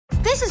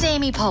This is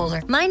Amy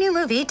Poehler. My new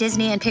movie,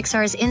 Disney and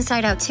Pixar's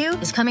Inside Out 2,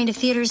 is coming to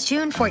theaters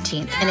June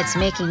 14th, and it's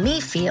making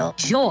me feel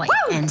joy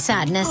and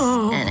sadness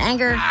and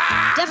anger,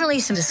 definitely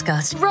some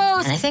disgust, and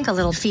I think a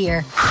little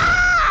fear.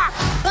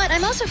 But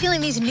I'm also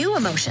feeling these new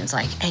emotions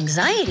like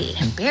anxiety,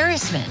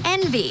 embarrassment,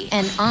 envy,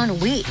 and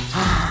ennui.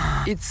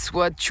 It's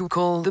what you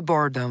call the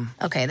boredom.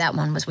 Okay, that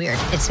one was weird.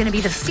 It's gonna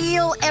be the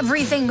feel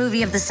everything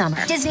movie of the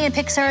summer. Disney and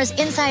Pixar's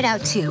Inside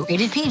Out 2,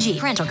 rated PG.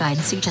 Parental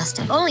guidance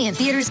suggested. Only in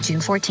theaters June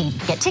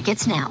 14th. Get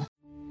tickets now.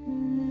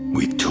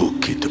 We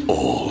took it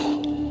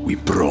all. We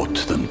brought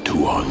them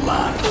to our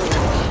land.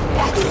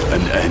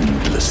 An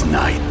endless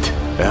night,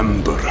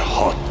 ember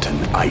hot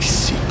and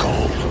icy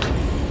cold.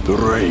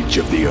 The rage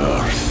of the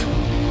earth.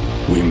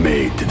 We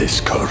made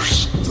this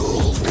curse.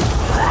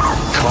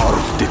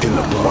 Carved it in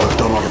the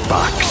blood on our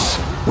backs.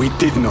 We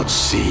did not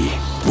see.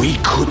 We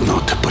could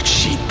not, but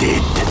she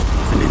did.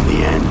 And in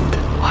the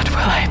end... What will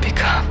I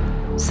become?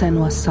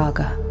 Senua's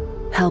Saga.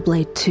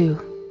 Hellblade 2.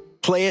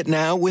 Play it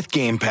now with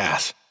Game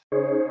Pass.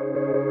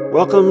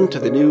 Welcome to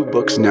the New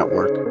Books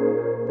Network.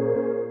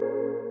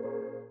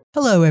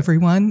 Hello,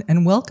 everyone,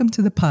 and welcome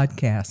to the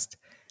podcast.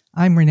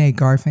 I'm Renee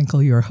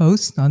Garfinkel, your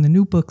host on the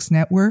New Books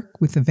Network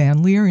with the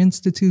Van Leer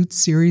Institute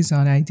series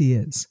on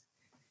ideas.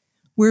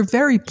 We're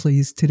very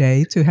pleased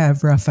today to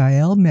have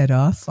Raphael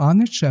Medoff on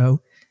the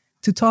show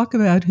to talk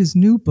about his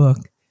new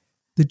book,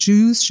 The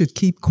Jews Should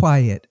Keep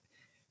Quiet,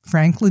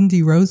 Franklin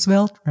D.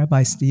 Roosevelt,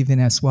 Rabbi Stephen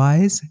S.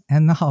 Wise,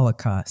 and the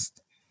Holocaust.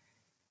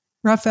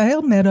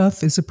 Raphael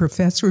Medoff is a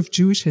professor of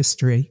Jewish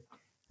history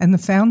and the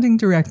founding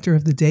director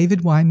of the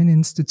David Wyman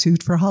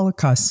Institute for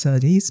Holocaust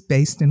Studies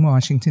based in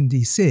Washington,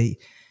 D.C.,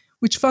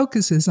 which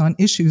focuses on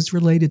issues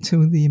related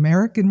to the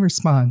American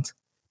response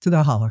to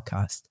the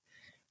Holocaust.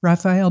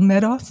 Raphael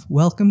Medoff,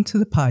 welcome to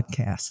the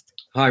podcast.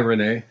 Hi,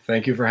 Renee.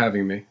 Thank you for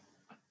having me.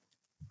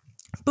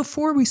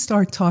 Before we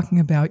start talking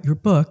about your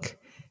book,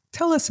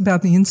 tell us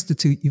about the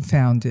institute you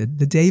founded,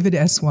 the David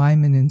S.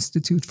 Wyman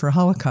Institute for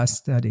Holocaust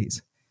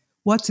Studies.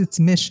 What's its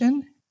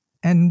mission,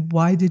 and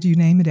why did you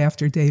name it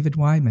after David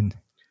Wyman?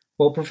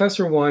 Well,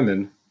 Professor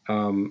Wyman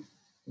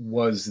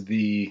was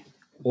the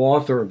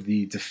author of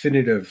the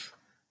definitive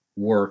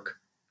work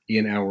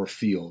in our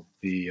field,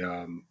 the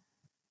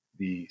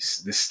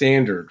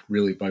standard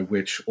really by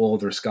which all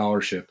their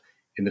scholarship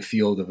in the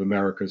field of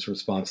America's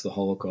response to the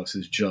Holocaust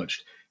is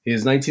judged.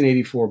 His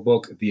 1984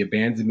 book, The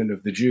Abandonment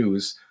of the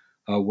Jews,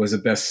 was a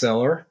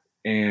bestseller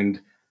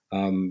and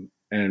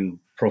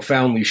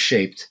profoundly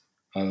shaped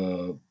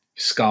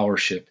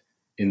scholarship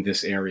in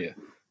this area.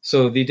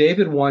 So the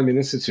David Wyman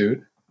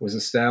Institute was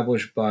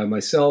established by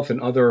myself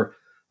and other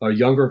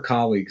younger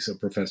colleagues of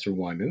Professor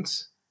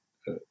Wyman's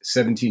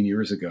 17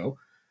 years ago,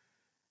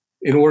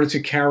 in order to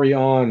carry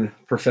on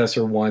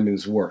Professor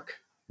Wyman's work,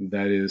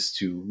 that is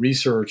to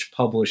research,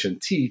 publish,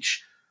 and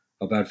teach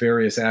about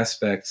various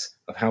aspects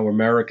of how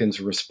Americans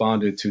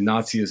responded to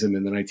Nazism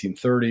in the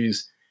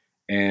 1930s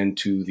and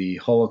to the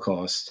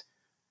Holocaust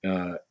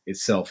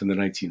itself in the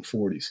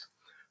 1940s.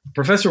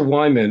 Professor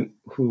Wyman,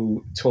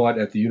 who taught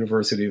at the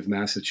University of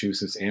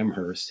Massachusetts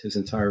Amherst his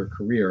entire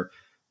career,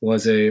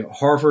 was a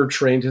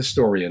Harvard-trained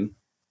historian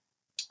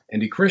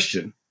and a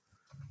Christian,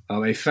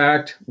 a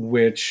fact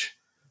which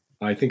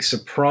I think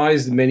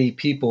surprised many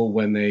people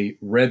when they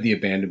read The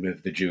Abandonment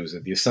of the Jews.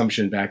 The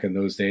assumption back in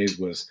those days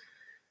was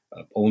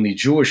only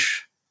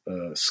Jewish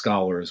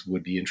scholars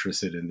would be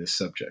interested in this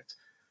subject.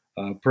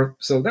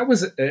 So that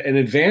was an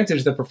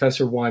advantage that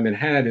Professor Wyman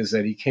had, is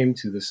that he came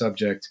to the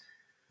subject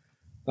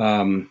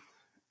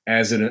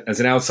as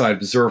an outside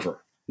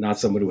observer, not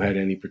someone who had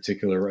any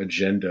particular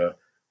agenda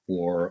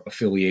or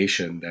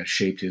affiliation that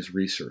shaped his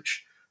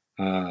research.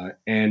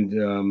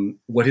 And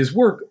what his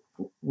work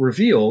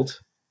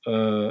revealed,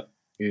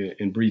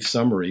 in brief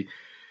summary,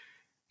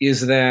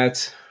 is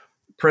that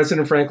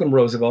President Franklin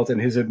Roosevelt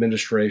and his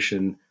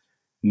administration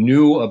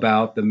knew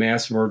about the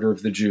mass murder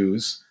of the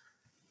Jews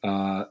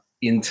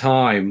in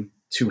time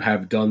to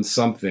have done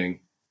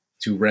something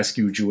to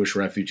rescue Jewish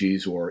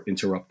refugees or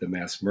interrupt the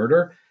mass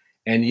murder.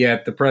 And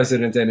yet the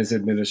president and his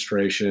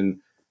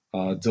administration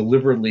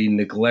deliberately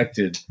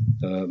neglected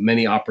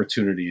many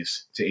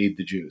opportunities to aid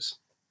the Jews.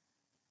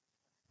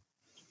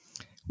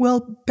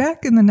 Well,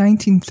 back in the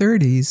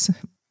 1930s,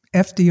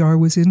 FDR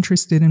was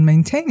interested in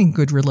maintaining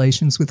good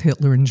relations with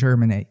Hitler and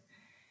Germany.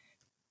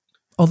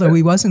 Although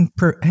he wasn't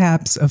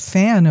perhaps a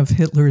fan of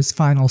Hitler's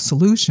final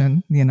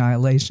solution, the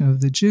annihilation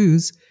of the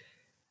Jews,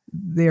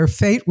 their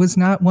fate was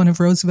not one of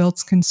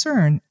Roosevelt's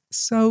concern.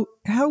 So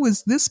how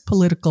was this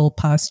political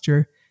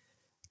posture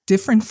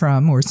different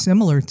from or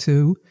similar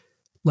to,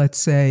 let's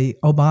say,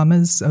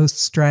 Obama's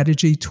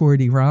strategy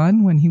toward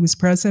Iran when he was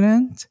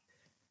president?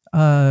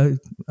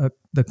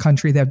 The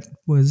country that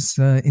was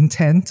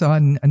intent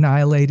on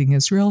annihilating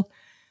Israel,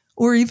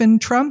 or even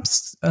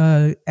Trump's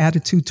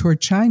attitude toward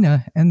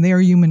China and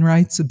their human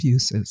rights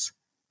abuses.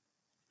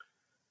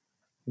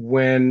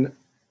 When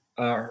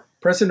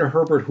President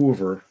Herbert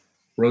Hoover,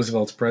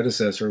 Roosevelt's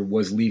predecessor,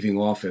 was leaving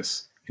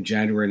office in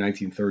January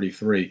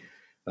 1933,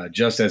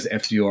 just as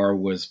FDR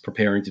was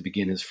preparing to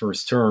begin his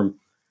first term,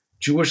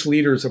 Jewish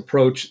leaders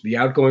approached the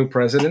outgoing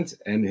president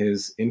and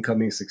his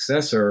incoming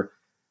successor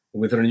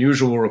with an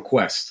unusual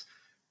request.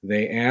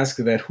 They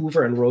asked that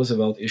Hoover and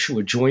Roosevelt issue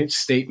a joint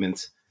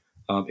statement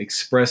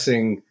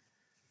expressing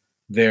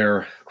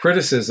their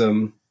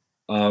criticism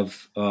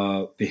of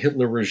the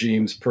Hitler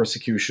regime's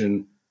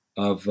persecution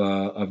of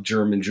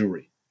German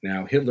Jewry.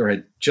 Now, Hitler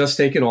had just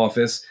taken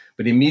office,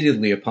 but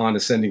immediately upon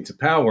ascending to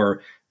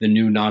power, the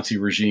new Nazi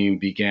regime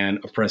began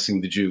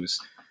oppressing the Jews.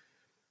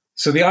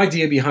 So the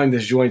idea behind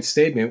this joint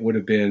statement would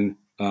have been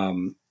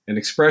an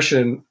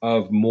expression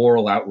of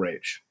moral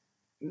outrage,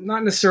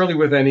 not necessarily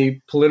with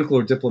any political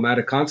or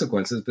diplomatic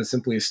consequences, but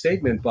simply a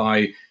statement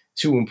by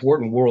two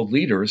important world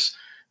leaders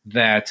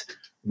that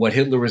what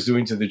Hitler was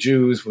doing to the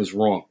Jews was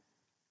wrong.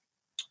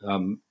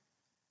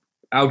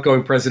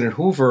 Outgoing President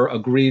Hoover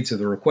agreed to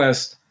the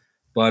request,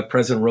 but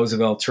President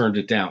Roosevelt turned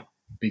it down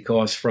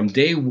because from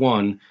day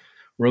one,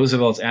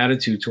 Roosevelt's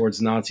attitude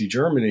towards Nazi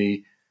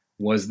Germany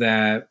was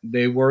that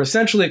they were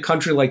essentially a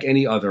country like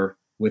any other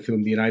with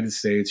whom the United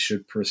States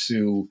should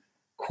pursue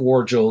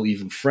cordial,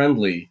 even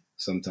friendly,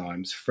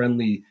 sometimes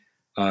friendly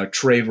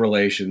trade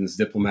relations,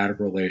 diplomatic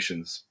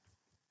relations.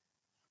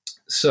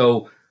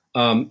 So,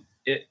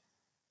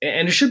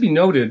 it should be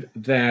noted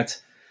that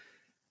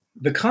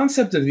the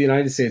concept of the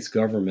United States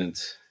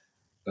government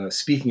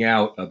speaking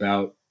out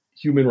about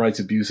human rights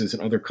abuses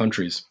in other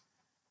countries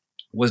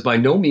was by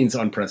no means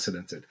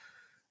unprecedented.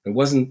 It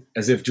wasn't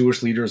as if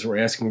Jewish leaders were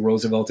asking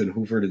Roosevelt and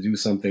Hoover to do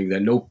something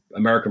that no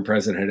American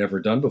president had ever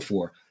done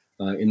before.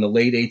 In the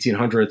late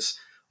 1800s,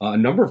 a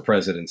number of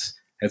presidents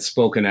had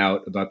spoken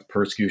out about the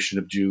persecution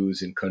of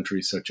Jews in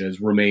countries such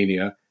as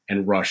Romania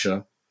and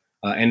Russia.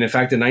 And in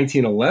fact, in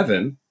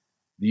 1911,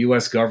 the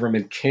U.S.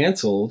 government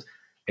canceled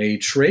a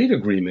trade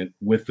agreement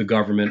with the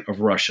government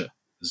of Russia,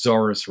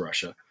 Tsarist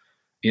Russia,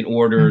 in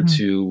order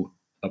to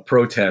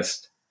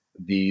protest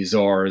the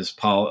Tsar's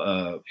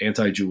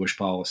anti-Jewish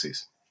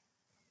policies.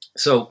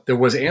 So there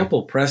was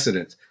ample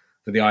precedent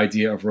for the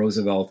idea of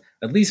Roosevelt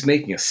at least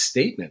making a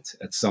statement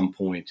at some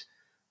point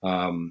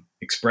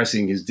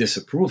expressing his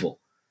disapproval.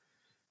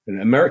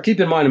 And keep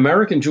in mind,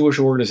 American Jewish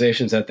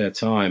organizations at that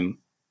time,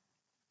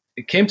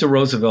 it came to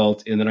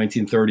Roosevelt in the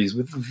 1930s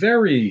with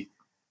very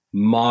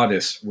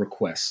modest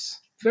requests,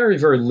 very,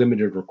 very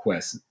limited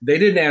requests. They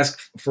didn't ask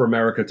for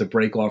America to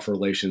break off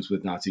relations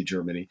with Nazi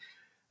Germany.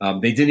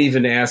 They didn't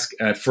even ask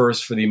at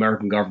first for the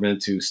American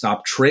government to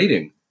stop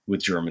trading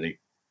with Germany.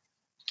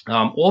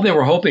 All they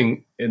were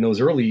hoping in those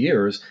early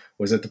years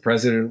was that the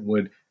president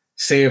would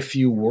say a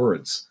few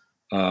words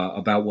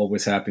about what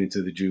was happening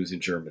to the Jews in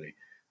Germany.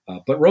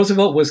 But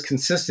Roosevelt was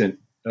consistent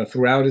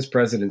throughout his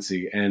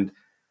presidency and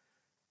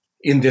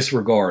in this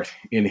regard,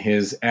 in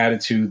his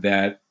attitude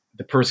that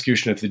the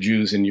persecution of the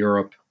Jews in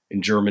Europe,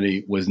 in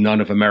Germany, was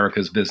none of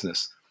America's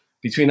business.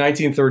 Between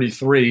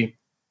 1933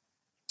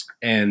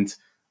 and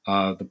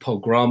the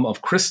pogrom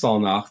of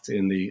Kristallnacht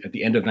at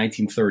the end of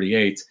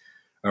 1938,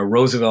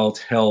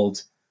 Roosevelt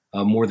held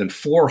more than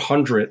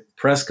 400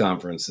 press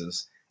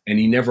conferences, and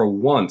he never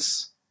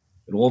once,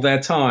 in all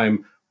that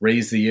time,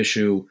 raised the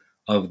issue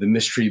of the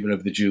mistreatment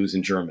of the Jews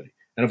in Germany.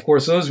 And of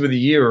course, those were the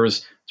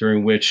years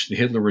during which the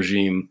Hitler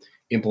regime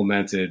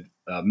implemented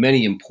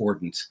many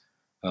important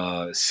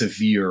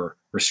severe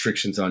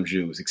restrictions on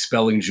Jews,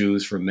 expelling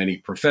Jews from many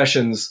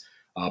professions,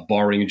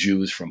 barring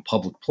Jews from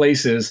public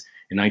places.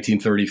 In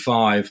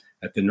 1935,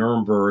 at the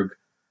Nuremberg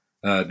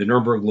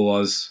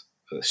laws,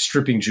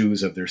 stripping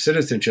Jews of their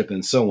citizenship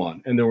and so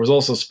on. And there was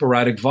also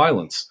sporadic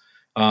violence.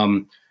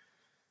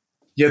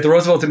 Yet the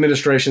Roosevelt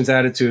administration's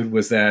attitude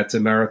was that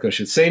America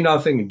should say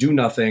nothing and do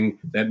nothing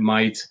that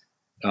might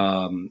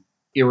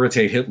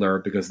irritate Hitler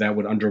because that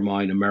would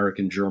undermine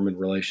American-German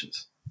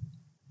relations.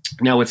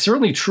 Now, it's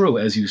certainly true,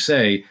 as you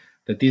say,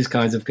 that these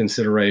kinds of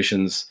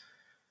considerations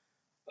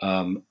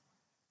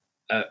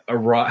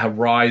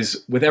arise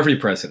with every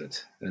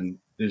president. And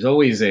there's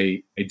always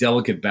a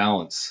delicate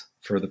balance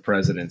for the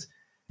president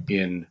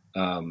in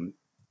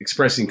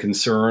expressing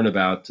concern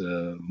about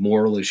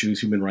moral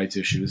issues, human rights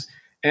issues,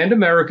 and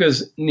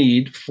America's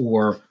need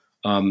for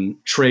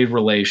trade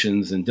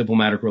relations and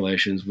diplomatic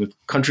relations with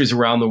countries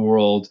around the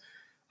world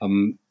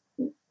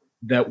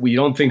that we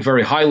don't think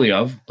very highly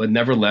of, but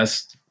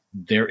nevertheless,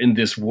 they're in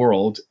this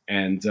world,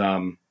 and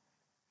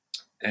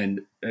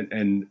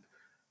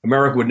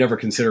America would never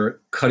consider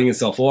cutting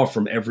itself off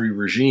from every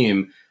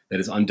regime that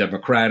is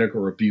undemocratic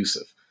or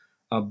abusive.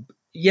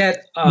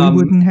 Yet we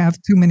wouldn't have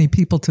too many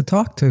people to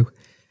talk to.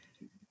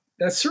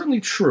 That's certainly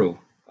true.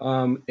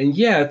 And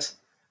yet,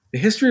 the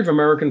history of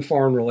American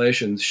foreign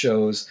relations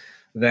shows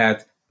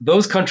that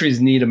those countries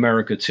need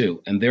America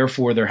too. And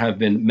therefore, there have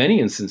been many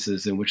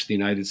instances in which the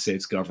United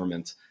States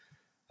government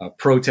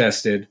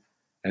protested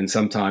and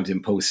sometimes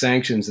imposed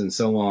sanctions and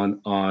so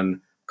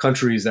on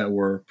countries that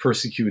were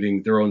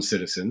persecuting their own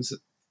citizens.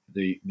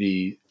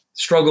 The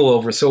struggle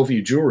over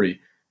Soviet Jewry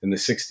in the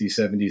 60s,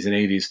 70s, and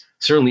 80s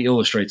certainly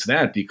illustrates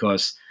that,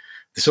 because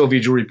the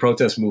Soviet Jewry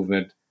protest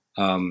movement,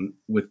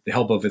 with the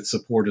help of its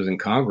supporters in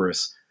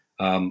Congress,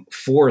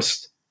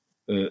 forced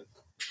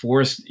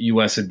forced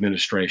U.S.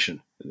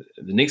 administration,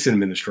 the Nixon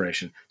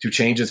administration, to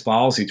change its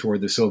policy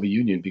toward the Soviet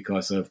Union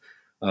because of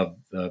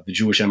the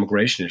Jewish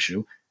emigration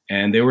issue.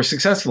 And they were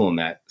successful in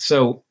that.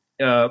 So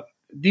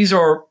these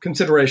are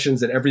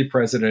considerations that every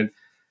president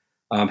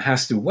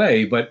has to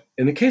weigh. But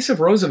in the case of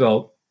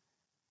Roosevelt,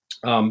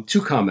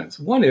 two comments.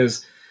 One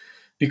is,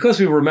 because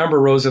we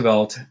remember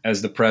Roosevelt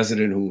as the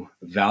president who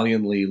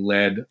valiantly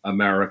led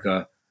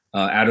America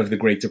out of the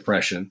Great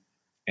Depression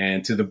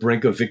and to the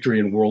brink of victory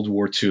in World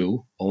War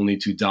II, only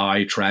to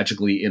die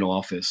tragically in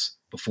office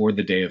before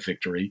the day of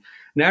victory.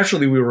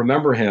 Naturally, we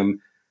remember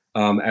him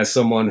as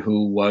someone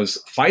who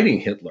was fighting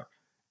Hitler.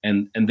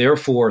 And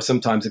therefore,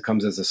 sometimes it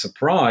comes as a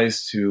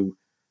surprise to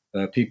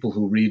people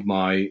who read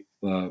my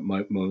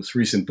most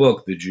recent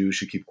book, The Jews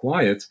Should Keep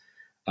Quiet,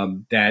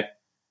 that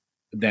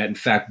in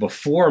fact,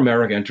 before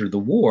America entered the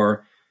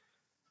war,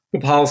 the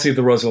policy of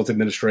the Roosevelt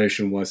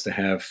administration was to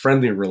have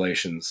friendly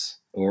relations,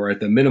 or at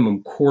the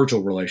minimum,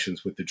 cordial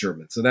relations with the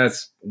Germans. So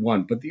that's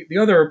one. But the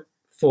other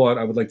thought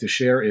I would like to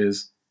share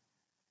is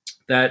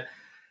that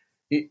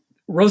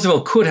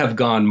Roosevelt could have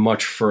gone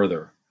much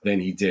further than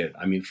he did.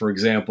 I mean, for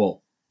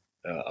example,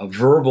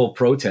 verbal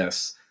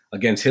protests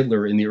against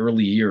Hitler in the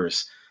early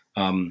years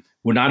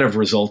would not have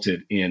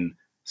resulted in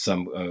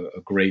some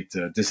a great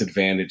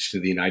disadvantage to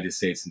the United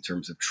States in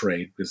terms of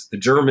trade, because the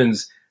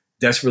Germans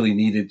desperately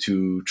needed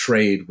to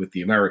trade with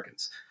the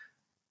Americans.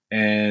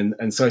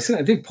 And so I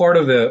think part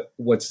of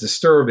what's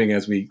disturbing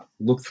as we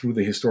look through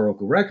the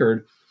historical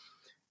record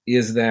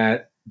is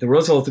that the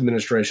Roosevelt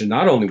administration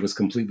not only was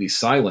completely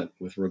silent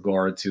with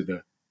regard to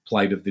the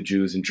plight of the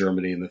Jews in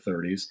Germany in the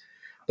 30s,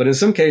 but in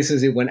some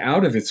cases it went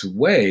out of its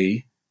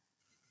way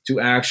to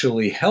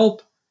actually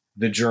help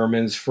the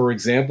Germans, for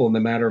example, in the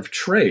matter of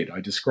trade. I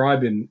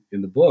describe in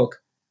the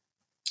book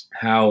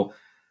how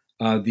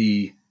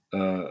the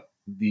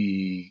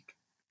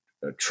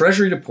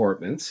Treasury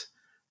Department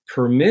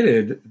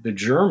permitted the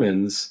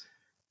Germans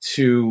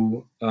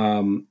to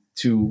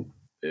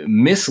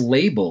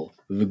mislabel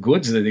the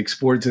goods that they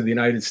exported to the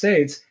United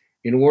States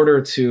in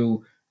order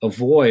to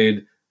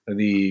avoid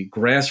the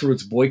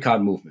grassroots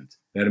boycott movement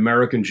that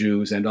American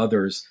Jews and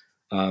others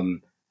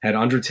had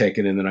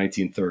undertaken in the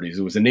 1930s.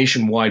 It was a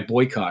nationwide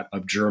boycott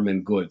of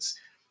German goods.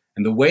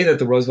 And the way that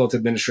the Roosevelt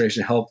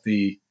administration helped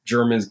the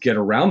Germans get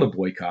around the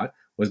boycott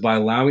was by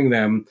allowing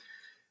them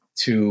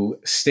to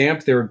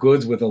stamp their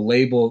goods with a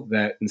label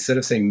that, instead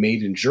of saying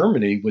made in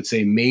Germany, would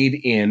say made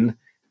in,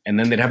 and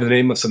then they'd have the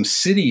name of some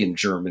city in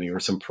Germany or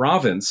some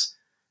province,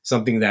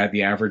 something that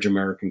the average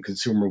American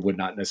consumer would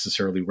not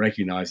necessarily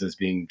recognize as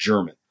being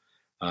German.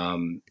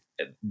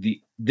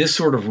 This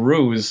sort of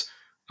ruse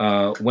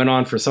went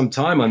on for some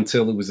time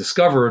until it was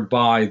discovered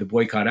by the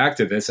boycott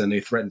activists, and they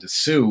threatened to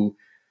sue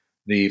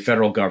the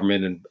federal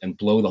government and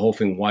blow the whole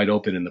thing wide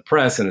open in the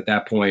press. And at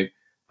that point,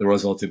 the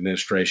Roosevelt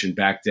administration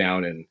backed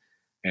down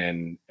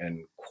and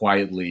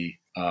quietly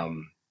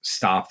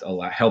stopped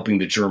helping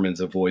the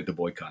Germans avoid the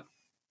boycott.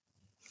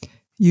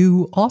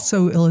 You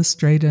also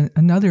illustrate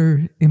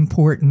another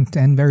important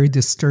and very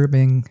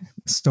disturbing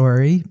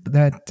story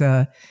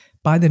that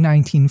by the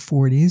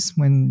 1940s,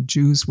 when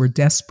Jews were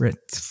desperate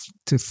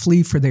to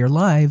flee for their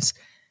lives,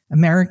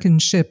 American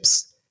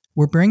ships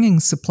were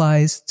bringing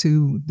supplies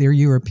to their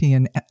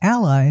European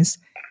allies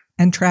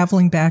and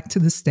traveling back to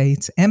the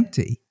States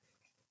empty.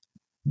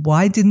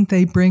 Why didn't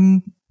they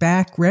bring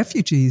back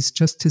refugees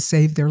just to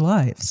save their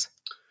lives?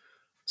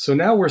 So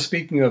now we're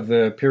speaking of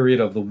the period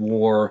of the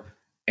war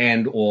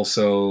and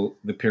also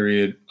the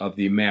period of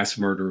the mass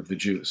murder of the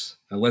Jews.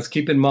 Now, let's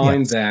keep in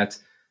mind that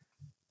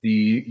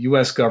the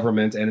U.S.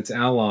 government and its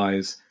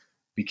allies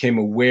became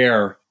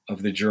aware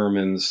of the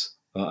Germans'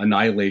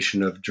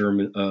 annihilation of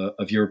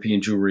European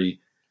Jewry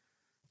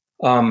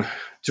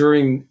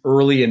during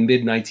early and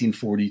mid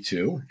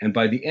 1942, and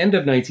by the end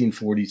of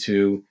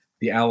 1942,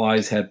 the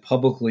Allies had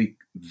publicly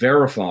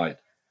verified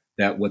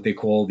that what they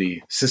call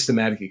the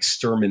systematic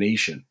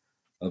extermination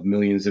of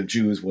millions of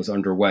Jews was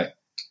underway.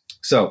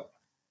 So,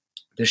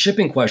 the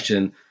shipping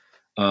question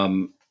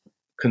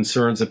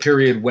concerns a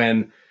period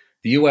when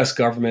the U.S.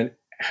 government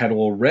had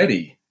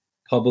already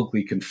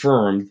publicly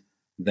confirmed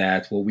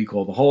that what we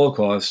call the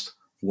Holocaust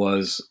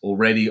was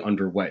already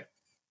underway.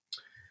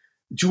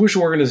 Jewish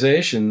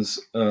organizations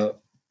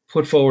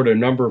put forward a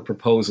number of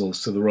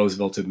proposals to the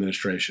Roosevelt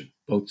administration,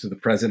 both to the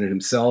president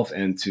himself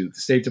and to the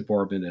State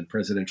Department and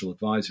presidential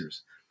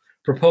advisors.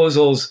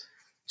 Proposals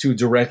to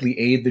directly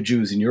aid the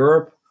Jews in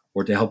Europe,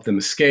 or to help them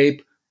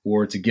escape,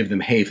 or to give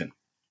them haven.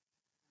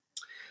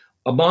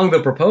 Among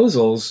the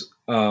proposals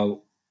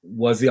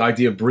was the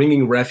idea of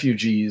bringing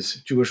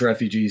Jewish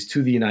refugees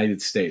to the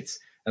United States,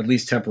 at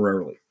least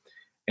temporarily.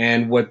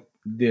 And what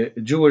the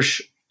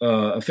Jewish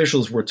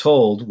officials were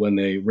told when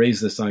they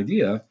raised this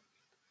idea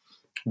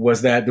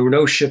was that there were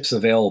no ships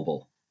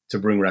available to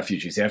bring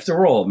refugees.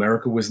 After all,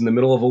 America was in the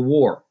middle of a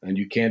war, and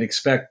you can't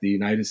expect the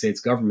United States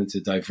government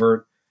to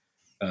divert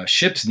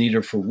ships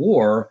needed for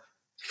war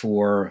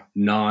for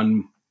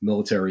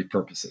non-military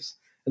purposes.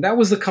 And that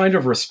was the kind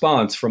of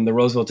response from the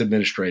Roosevelt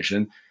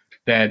administration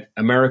that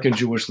American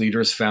Jewish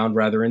leaders found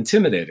rather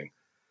intimidating.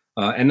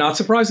 And not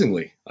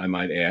surprisingly, I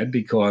might add,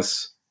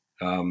 because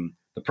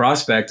the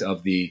prospect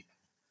of the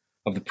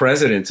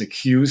presidents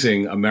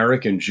accusing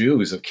American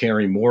Jews of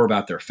caring more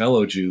about their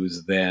fellow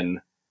Jews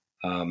than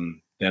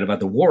about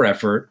the war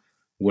effort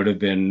would have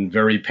been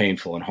very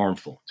painful and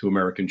harmful to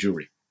American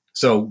Jewry.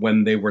 So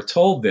when they were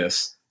told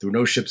this, there were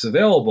no ships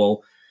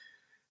available,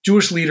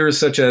 Jewish leaders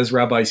such as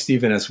Rabbi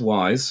Stephen S.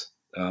 Wise,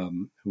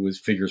 who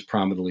figures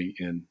prominently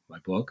in my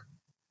book,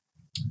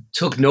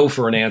 took no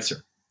for an answer.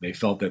 They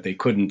felt that they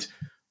couldn't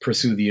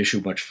pursue the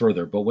issue much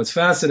further. But what's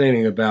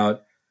fascinating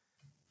about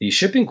the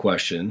shipping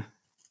question,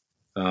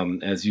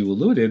 as you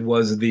alluded,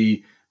 was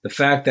the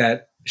fact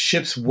that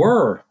ships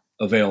were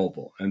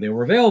available. And they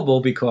were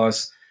available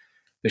because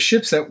the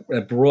ships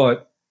that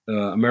brought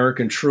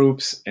American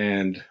troops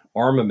and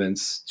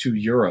armaments to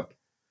Europe,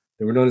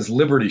 they were known as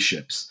Liberty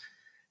ships.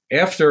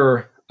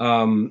 After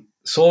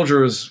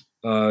soldiers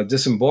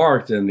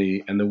disembarked and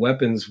the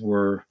weapons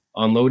were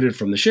unloaded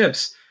from the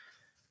ships,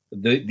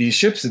 these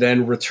ships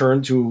then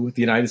returned to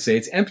the United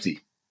States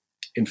empty.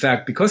 In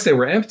fact, because they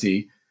were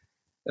empty,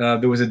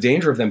 there was a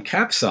danger of them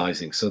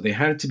capsizing, so they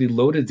had to be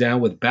loaded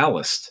down with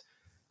ballast.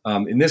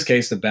 In this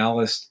case, the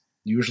ballast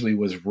usually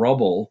was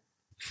rubble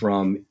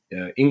from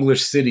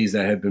English cities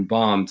that had been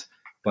bombed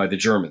by the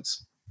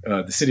Germans,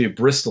 the city of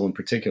Bristol in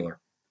particular.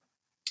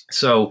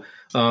 So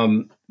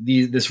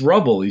this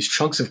rubble, these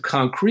chunks of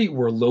concrete,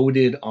 were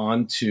loaded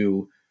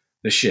onto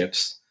the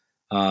ships,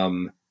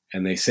 and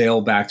they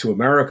sailed back to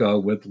America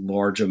with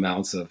large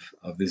amounts of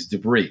this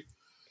debris.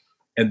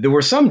 And there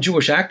were some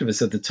Jewish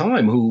activists at the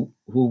time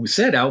who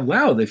said out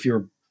loud, if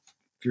you're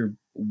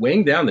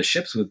weighing down the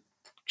ships with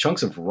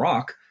chunks of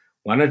rock,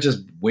 why not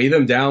just weigh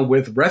them down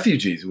with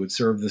refugees who would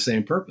serve the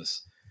same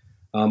purpose?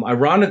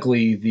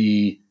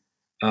 Ironically,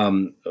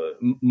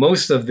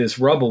 most of this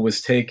rubble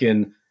was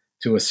taken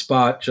to a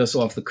spot just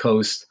off the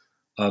coast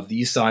of the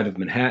east side of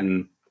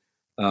Manhattan,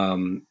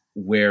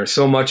 where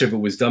so much of it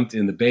was dumped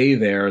in the bay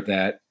there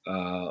that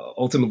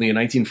ultimately in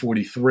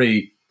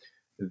 1943,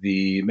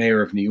 the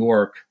mayor of New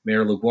York,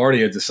 Mayor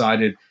LaGuardia,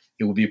 decided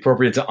it would be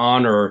appropriate to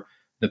honor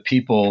the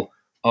people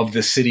of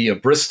the city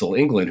of Bristol,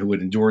 England, who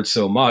had endured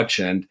so much.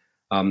 And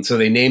so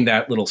they named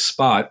that little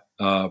spot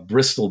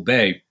Bristol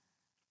Bay.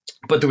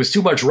 But there was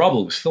too much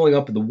rubble. It was filling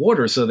up in the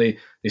water. So they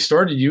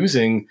started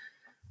using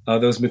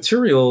those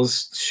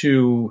materials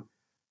to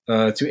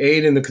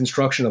aid in the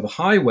construction of a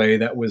highway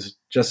that was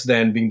just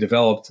then being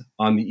developed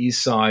on the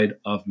east side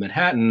of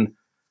Manhattan.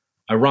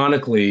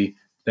 Ironically,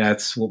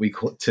 that's what we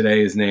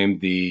today is named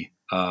the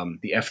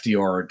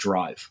FDR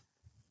Drive.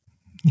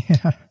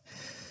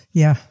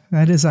 Yeah,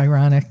 that is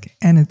ironic.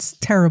 And it's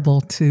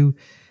terrible to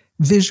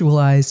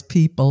visualize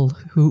people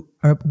who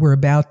were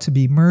about to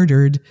be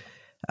murdered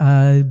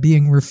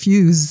being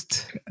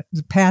refused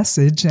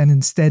passage and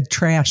instead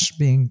trash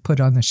being put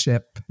on the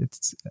ship.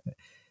 It's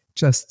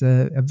just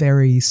a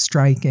very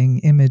striking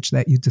image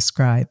that you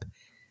describe.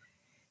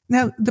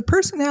 Now, the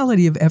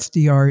personality of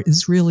FDR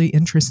is really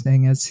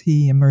interesting as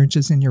he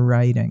emerges in your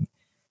writing.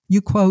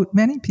 You quote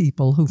many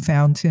people who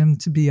found him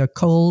to be a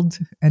cold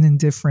and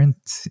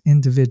indifferent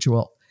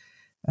individual.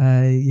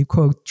 You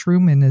quote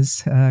Truman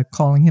as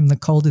calling him the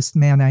coldest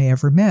man I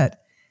ever met.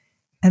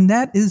 And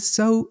that is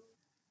so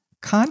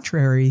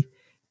contrary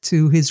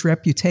to his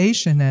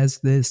reputation as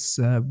this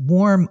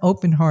warm,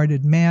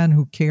 open-hearted man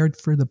who cared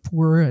for the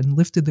poor and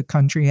lifted the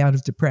country out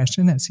of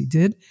depression, as he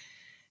did,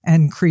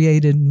 and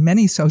created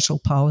many social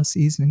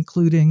policies,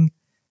 including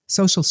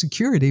Social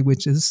Security,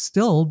 which is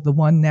still the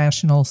one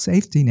national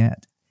safety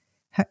net.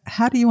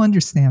 How do you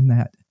understand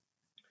that?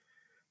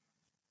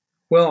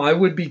 Well, I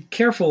would be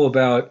careful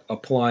about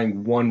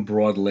applying one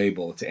broad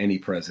label to any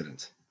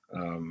president.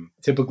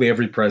 Typically,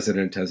 every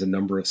president has a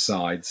number of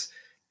sides,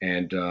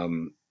 and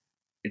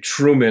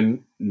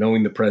Truman,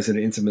 knowing the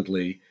president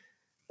intimately,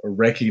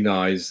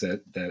 recognized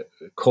that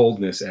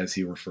coldness, as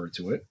he referred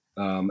to it.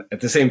 At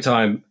the same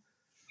time,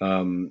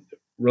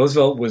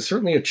 Roosevelt was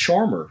certainly a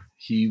charmer.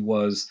 He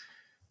was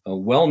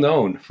well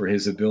known for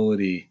his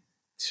ability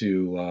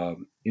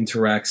to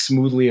interact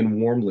smoothly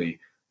and warmly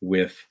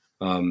with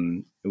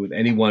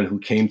anyone who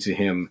came to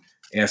him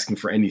asking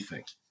for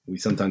anything. We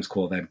sometimes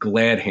call that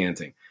glad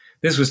handing.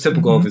 This was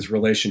typical of his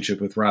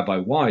relationship with Rabbi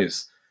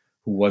Wise,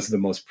 who was the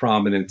most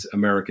prominent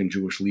American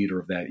Jewish leader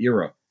of that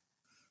era.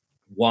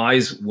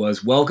 Wise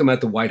was welcome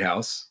at the White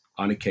House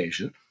on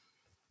occasion,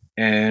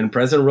 and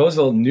President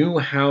Roosevelt knew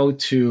how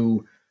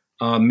to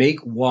make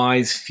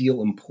Wise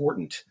feel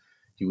important.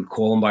 He would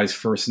call him by his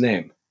first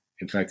name.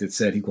 In fact, it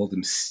said he called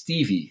him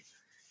Stevie.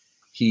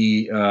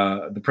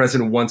 The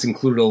president once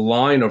included a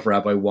line of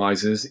Rabbi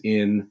Wise's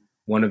in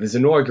one of his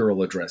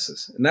inaugural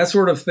addresses. And that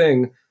sort of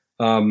thing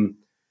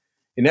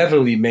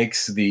inevitably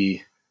makes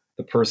the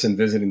person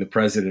visiting the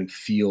president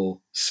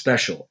feel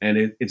special.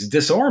 And it's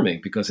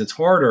disarming because it's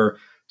harder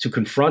to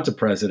confront a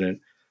president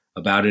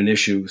about an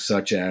issue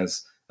such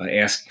as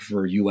asking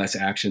for U.S.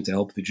 action to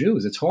help the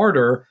Jews. It's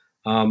harder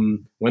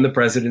when the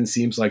president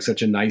seems like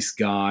such a nice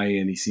guy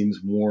and he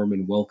seems warm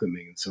and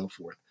welcoming and so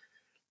forth.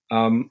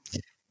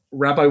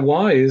 Rabbi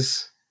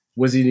Wise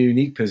was in a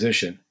unique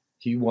position.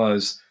 He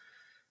was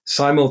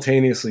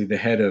simultaneously the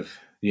head of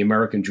the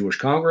American Jewish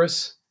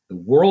Congress, the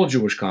World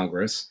Jewish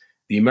Congress,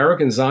 the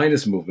American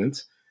Zionist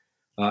Movement,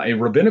 a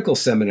rabbinical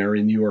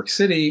seminary in New York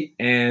City,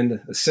 and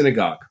a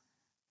synagogue.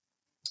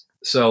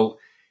 So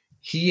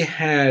he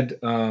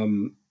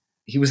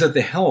was at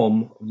the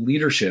helm of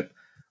leadership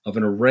of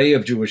an array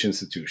of Jewish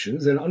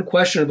institutions, and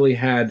unquestionably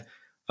had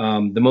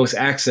the most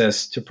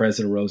access to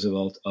President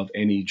Roosevelt of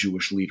any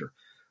Jewish leader.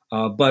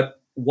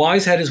 But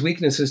Wise had his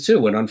weaknesses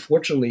too, and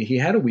unfortunately, he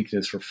had a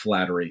weakness for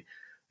flattery.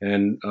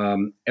 And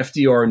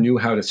FDR knew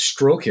how to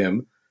stroke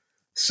him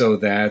so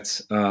that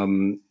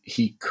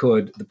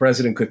the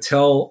president could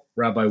tell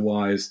Rabbi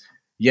Wise,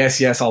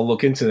 yes, I'll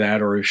look into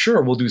that, or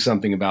sure, we'll do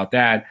something about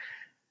that.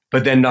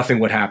 But then nothing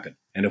would happen.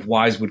 And if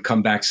Wise would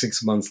come back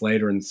 6 months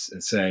later and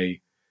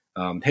say,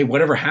 hey,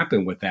 whatever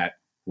happened with that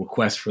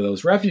request for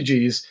those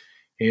refugees?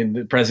 And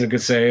the president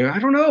could say, I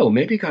don't know,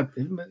 maybe I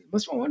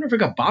wonder if it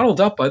got bottled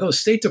up by those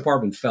State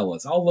Department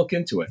fellas. I'll look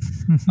into it.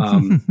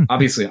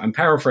 Obviously, I'm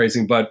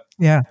paraphrasing, but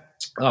yeah.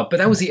 But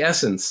that was the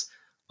essence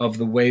of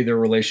the way their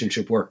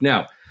relationship worked.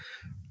 Now,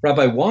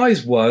 Rabbi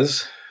Wise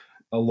was,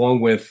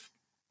 along with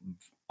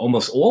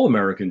almost all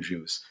American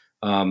Jews,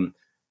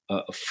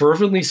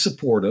 fervently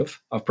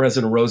supportive of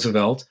President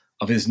Roosevelt,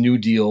 of his New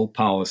Deal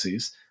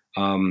policies,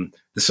 the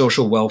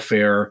social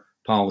welfare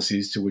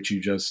policies to which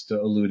you just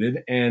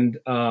alluded, and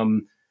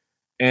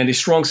a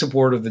strong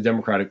support of the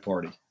Democratic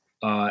Party.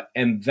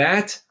 And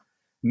that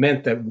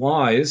meant that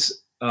Wise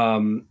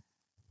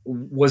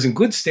was in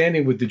good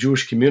standing with the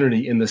Jewish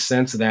community in the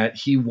sense that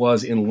he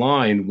was in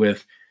line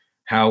with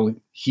how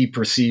he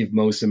perceived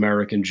most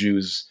American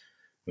Jews'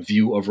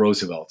 view of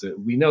Roosevelt.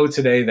 We know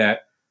today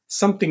that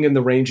something in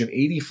the range of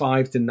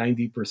 85 to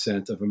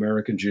 90% of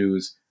American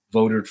Jews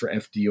voted for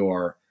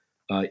FDR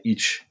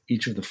each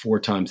of the 4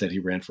 times that he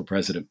ran for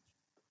president.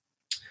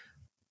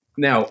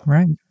 Now,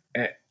 right.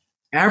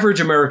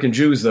 Average American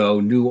Jews, though,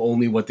 knew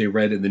only what they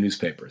read in the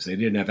newspapers. They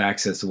didn't have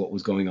access to what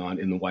was going on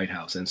in the White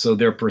House. And so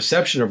their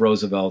perception of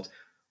Roosevelt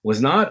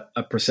was not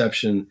of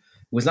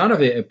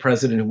a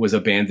president who was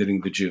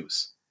abandoning the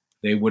Jews.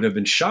 They would have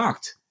been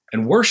shocked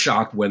and were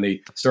shocked when they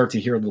start to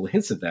hear little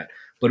hints of that.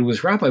 But it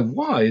was Rabbi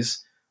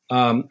Wise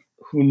who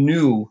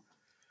knew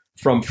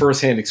from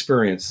firsthand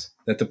experience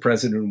that the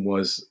president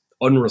was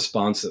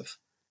unresponsive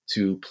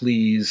to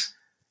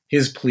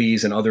his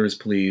pleas and others'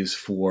 pleas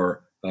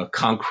for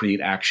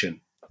concrete action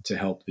to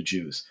help the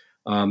Jews.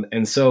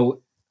 And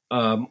so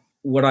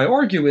what I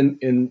argue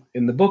in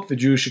the book, The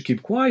Jews Should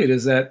Keep Quiet,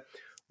 is that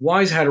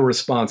Wise had a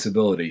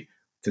responsibility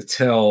to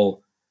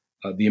tell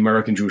the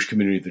American Jewish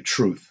community the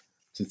truth,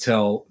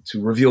 to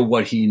reveal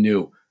what he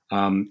knew,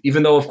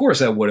 even though, of course,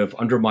 that would have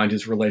undermined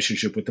his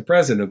relationship with the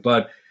president.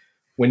 But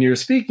when you're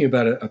speaking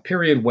about a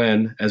period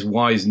when, as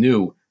Wise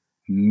knew,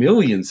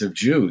 millions of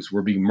Jews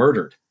were being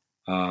murdered,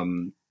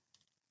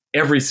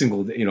 every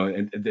single day,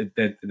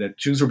 that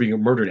Jews were being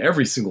murdered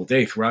every single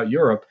day throughout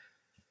Europe,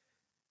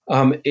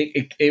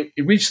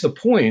 it reached the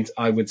point,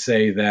 I would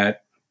say,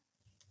 that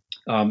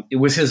it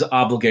was his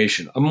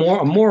obligation, a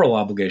moral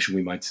obligation,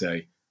 we might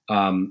say,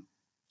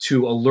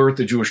 to alert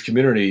the Jewish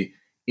community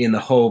in the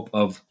hope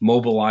of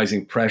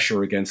mobilizing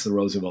pressure against the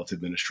Roosevelt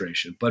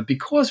administration. But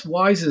because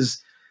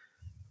Wise's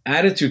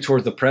attitude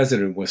toward the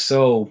president was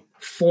so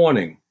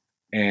fawning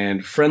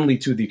and friendly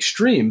to the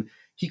extreme,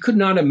 he could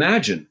not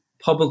imagine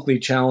publicly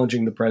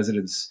challenging the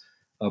president's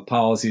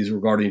policies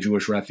regarding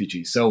Jewish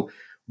refugees. So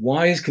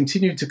Wise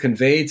continued to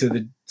convey to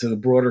the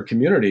broader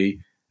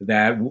community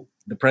that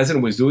the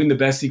president was doing the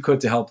best he could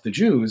to help the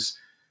Jews,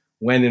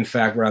 when in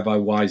fact Rabbi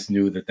Wise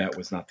knew that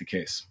was not the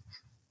case.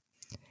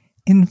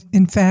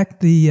 In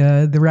fact,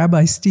 the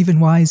Rabbi Stephen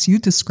Wise you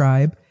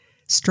describe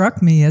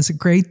struck me as a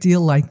great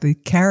deal like the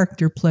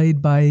character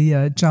played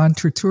by John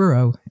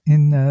Turturro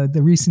in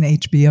the recent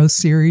HBO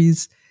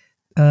series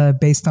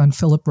based on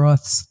Philip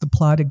Roth's The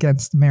Plot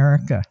Against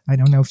America. I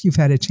don't know if you've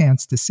had a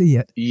chance to see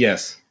it.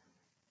 Yes.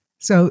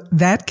 So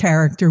that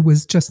character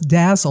was just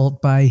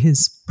dazzled by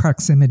his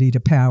proximity to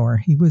power.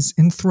 He was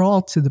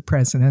enthralled to the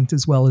president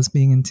as well as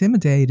being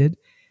intimidated.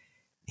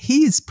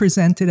 He's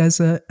presented as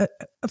a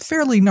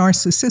fairly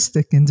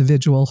narcissistic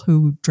individual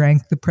who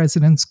drank the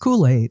president's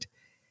Kool-Aid.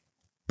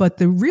 But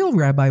the real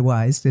Rabbi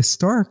Wise, the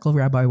historical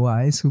Rabbi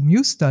Wise, whom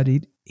you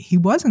studied, he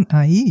wasn't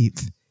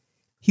naive.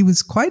 He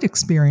was quite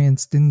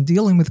experienced in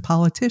dealing with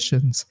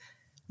politicians.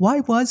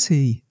 Why was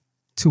he,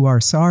 to our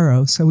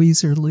sorrow, so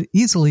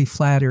easily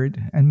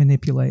flattered and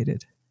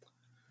manipulated?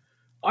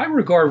 I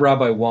regard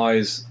Rabbi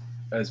Wise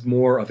as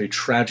more of a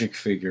tragic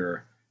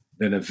figure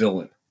than a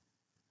villain.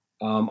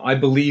 I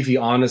believe he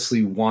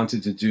honestly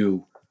wanted to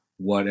do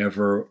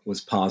whatever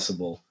was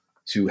possible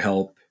to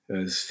help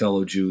his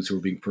fellow Jews who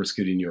were being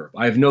persecuted in Europe.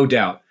 I have no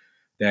doubt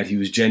that he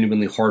was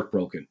genuinely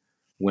heartbroken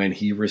when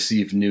he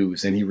received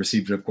news, and he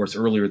received it, of course,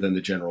 earlier than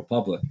the general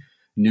public,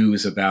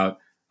 news about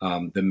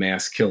the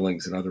mass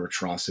killings and other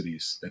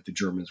atrocities that the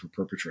Germans were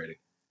perpetrating.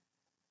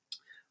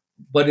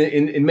 But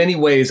in many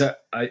ways,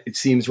 it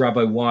seems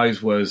Rabbi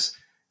Wise was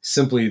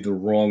simply the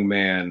wrong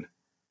man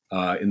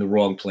in the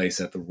wrong place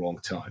at the wrong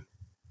time.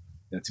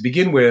 Now, to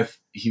begin with,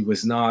 he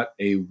was not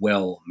a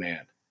well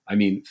man. I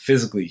mean,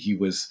 physically, he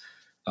was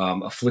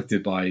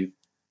afflicted by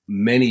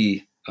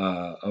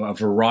a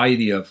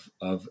variety of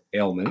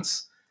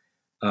ailments.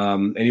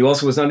 And he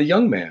also was not a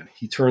young man.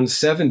 He turned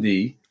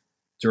 70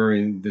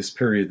 during this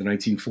period, the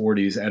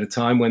 1940s, at a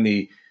time when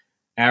the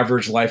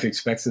average life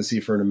expectancy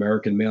for an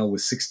American male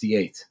was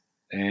 68.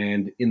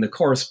 And in the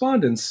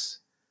correspondence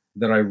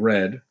that I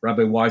read,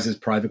 Rabbi Wise's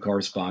private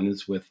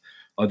correspondence with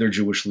other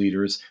Jewish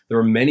leaders, there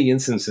were many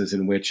instances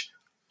in which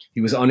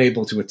he was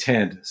unable to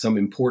attend some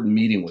important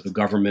meeting with a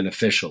government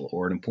official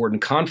or an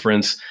important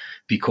conference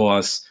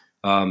because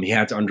he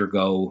had to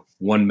undergo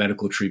one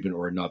medical treatment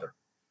or another.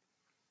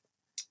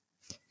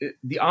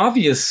 The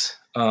obvious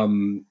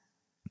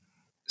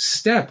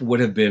step would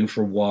have been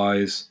for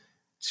Wise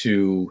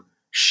to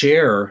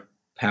share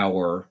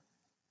power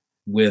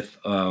with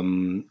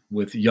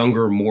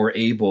younger, more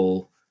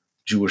able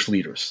Jewish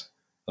leaders,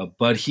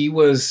 but he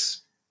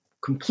was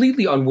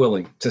completely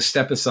unwilling to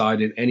step aside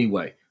in any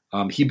way.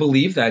 He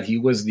believed that he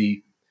was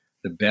the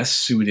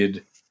best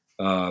suited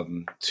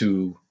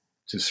to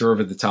serve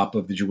at the top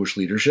of the Jewish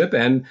leadership,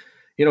 and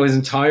his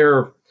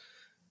entire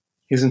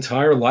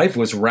life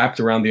was wrapped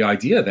around the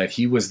idea that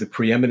he was the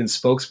preeminent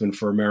spokesman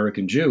for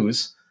American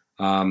Jews,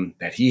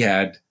 that he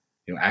had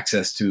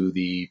access to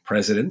the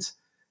president,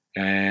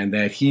 and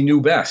that he knew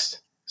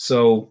best.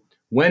 So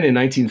when in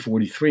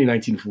 1943,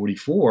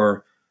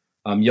 1944,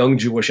 young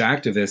Jewish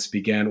activists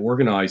began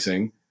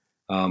organizing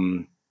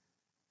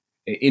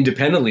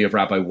independently of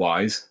Rabbi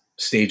Wise,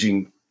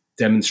 staging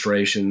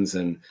demonstrations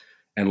and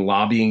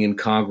lobbying in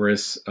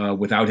Congress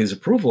without his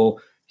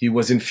approval, he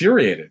was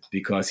infuriated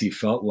because he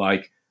felt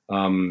like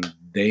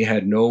they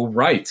had no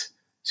right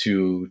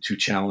to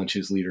challenge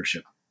his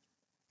leadership.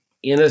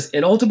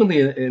 And ultimately,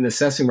 in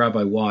assessing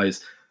Rabbi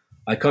Wise,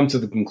 I come to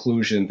the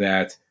conclusion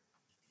that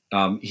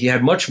he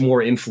had much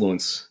more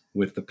influence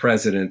with the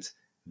president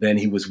than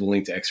he was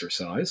willing to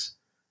exercise,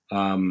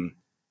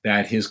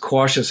 that his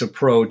cautious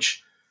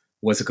approach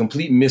was a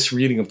complete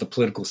misreading of the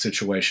political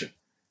situation,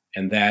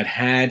 and that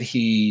had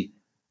he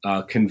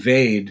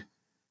conveyed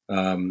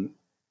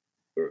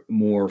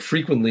more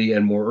frequently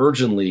and more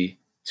urgently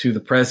to the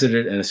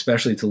president and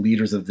especially to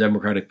leaders of the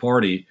Democratic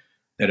Party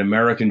that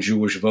American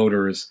Jewish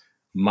voters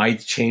might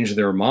change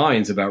their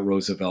minds about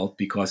Roosevelt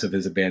because of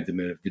his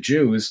abandonment of the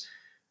Jews,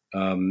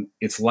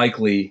 it's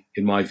likely,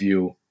 in my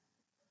view,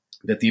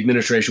 that the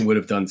administration would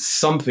have done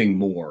something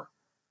more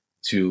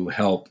to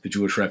help the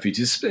Jewish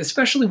refugees,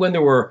 especially when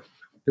there were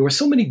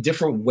so many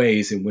different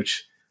ways in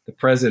which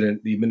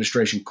the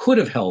administration could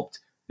have helped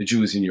the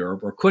Jews in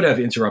Europe or could have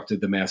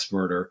interrupted the mass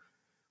murder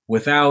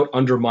without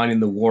undermining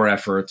the war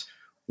effort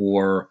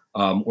or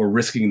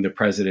risking the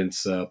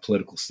president's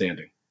political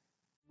standing.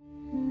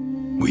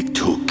 We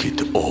took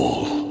it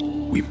all.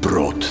 We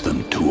brought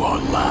them to our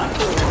land.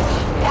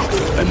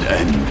 An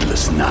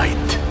endless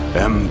night,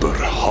 ember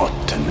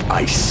hot and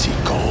icy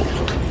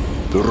cold.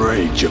 The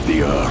rage of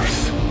the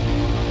earth.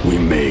 We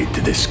made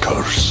this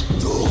curse.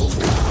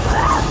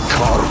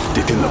 Carved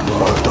it in the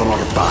blood on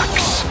our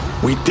backs.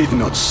 We did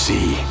not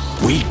see.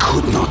 We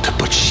could not,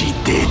 but she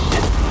did.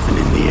 And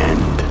in the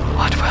end...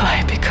 What will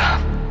I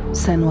become?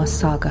 Senua's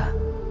Saga.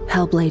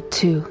 Hellblade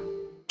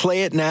 2.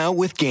 Play it now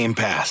with Game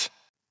Pass.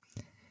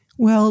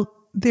 Well,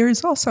 there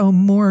is also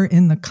more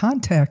in the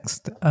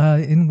context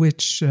in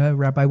which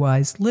Rabbi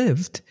Wise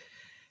lived.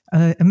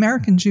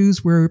 American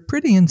Jews were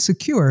pretty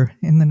insecure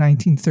in the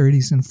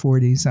 1930s and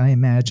 40s, I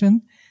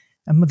imagine.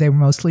 They were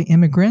mostly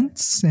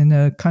immigrants in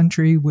a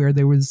country where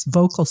there was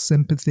vocal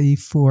sympathy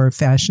for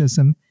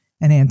fascism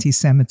and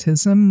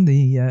anti-Semitism.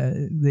 The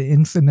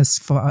infamous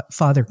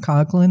Father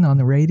Coughlin on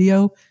the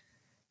radio.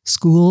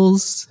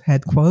 Schools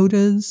had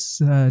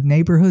quotas.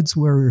 Neighborhoods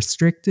were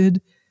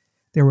restricted.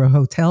 There were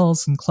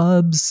hotels and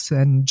clubs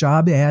and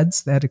job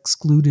ads that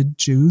excluded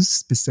Jews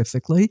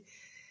specifically.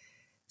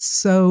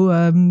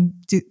 So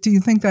do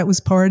you think that was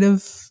part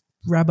of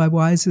Rabbi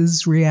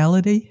Wise's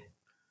reality?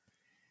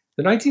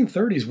 The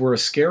 1930s were a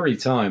scary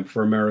time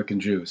for American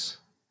Jews.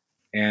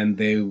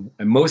 And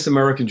most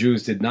American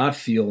Jews did not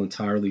feel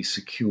entirely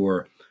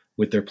secure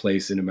with their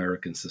place in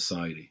American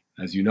society.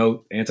 As you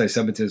know,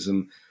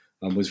 anti-Semitism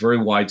was very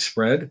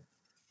widespread.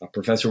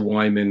 Professor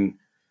Wyman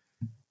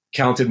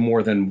counted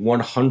more than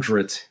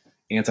 100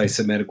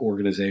 anti-Semitic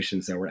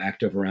organizations that were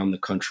active around the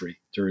country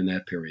during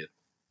that period.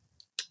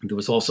 There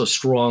was also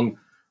strong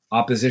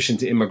opposition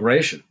to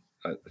immigration,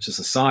 just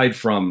aside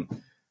from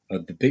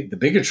the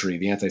bigotry,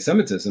 the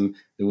anti-Semitism.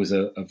 There was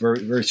a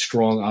very, very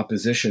strong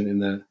opposition in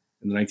the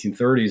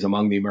 1930s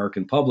among the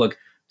American public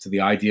to the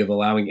idea of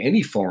allowing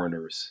any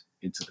foreigners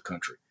into the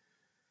country.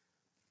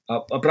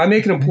 But I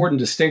make an important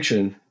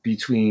distinction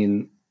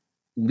between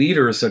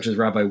leaders such as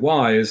Rabbi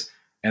Wise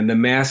and the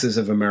masses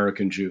of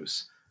American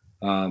Jews.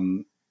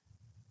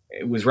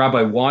 It was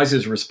Rabbi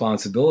Wise's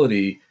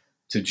responsibility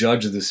to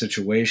judge the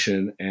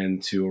situation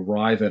and to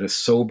arrive at a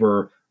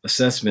sober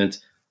assessment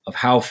of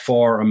how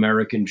far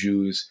American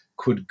Jews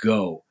could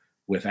go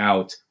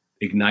without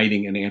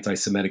igniting an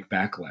anti-Semitic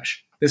backlash.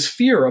 This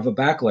fear of a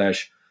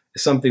backlash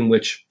is something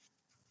which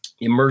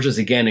emerges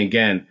again and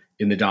again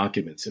in the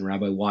documents, in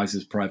Rabbi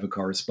Wise's private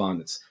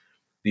correspondence.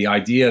 The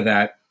idea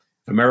that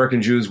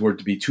American Jews were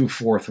to be too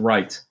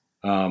forthright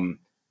and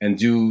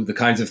do the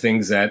kinds of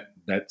things that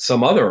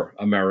some other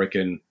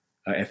American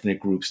ethnic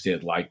groups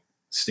did, like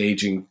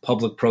staging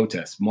public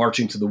protests,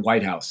 marching to the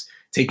White House,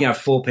 taking out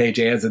full-page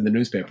ads in the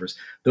newspapers.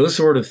 Those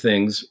sort of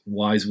things,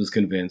 Wise was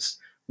convinced,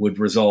 would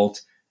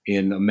result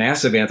in a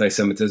massive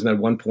anti-Semitism. At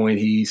one point,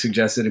 he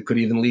suggested it could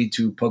even lead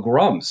to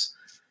pogroms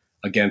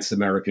against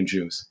American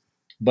Jews.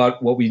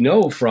 But what we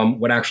know from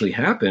what actually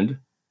happened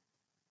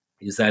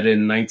is that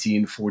in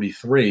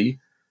 1943,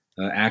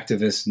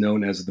 activists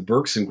known as the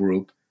Berkson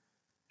Group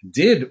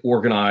did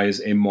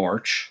organize a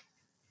march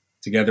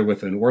together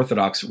with an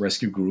Orthodox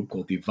rescue group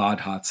called the Vad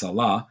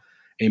Hatzalah,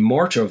 a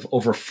march of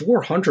over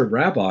 400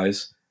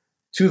 rabbis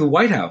to the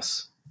White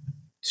House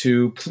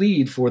to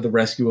plead for the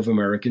rescue of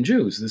American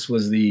Jews. This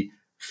was the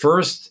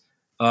first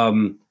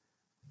time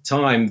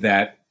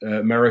that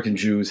American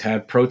Jews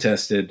had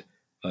protested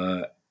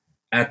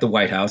at the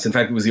White House. In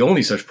fact, it was the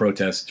only such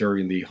protest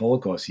during the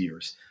Holocaust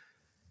years.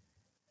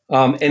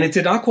 And it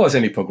did not cause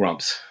any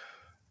pogroms.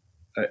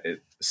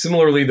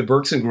 Similarly, the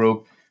Berkson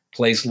Group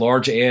placed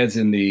large ads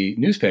in the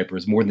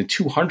newspapers, more than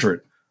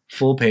 200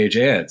 full-page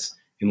ads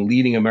in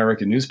leading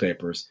American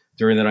newspapers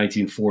during the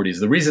 1940s.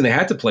 The reason they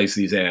had to place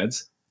these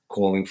ads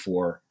calling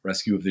for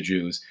rescue of the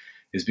Jews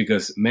is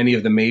because many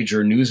of the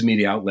major news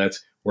media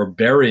outlets were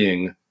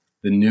burying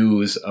the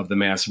news of the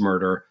mass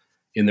murder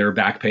in their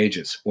back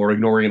pages or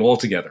ignoring it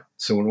altogether.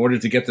 So in order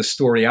to get the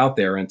story out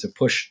there and to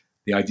push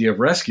the idea of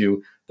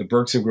rescue, the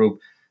Berkson Group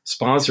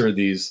sponsored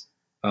these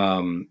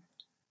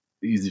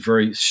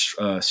very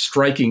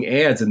striking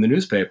ads in the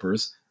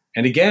newspapers.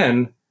 And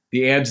again,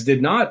 the ads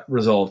did not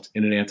result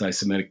in an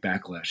anti-Semitic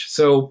backlash.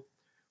 So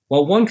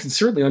while one can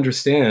certainly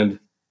understand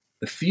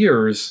the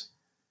fears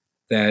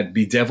that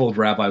bedeviled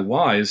Rabbi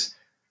Wise,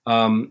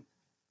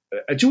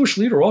 a Jewish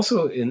leader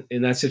also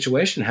in that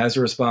situation has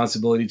a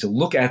responsibility to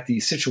look at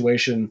the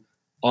situation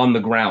on the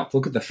ground,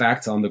 look at the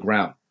facts on the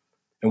ground.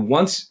 And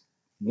once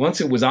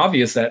it was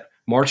obvious that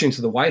marching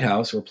to the White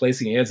House or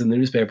placing ads in the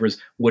newspapers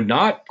would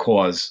not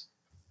cause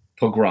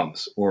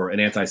pogroms or an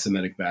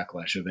anti-Semitic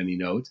backlash of any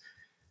note,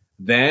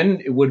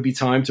 then it would be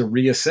time to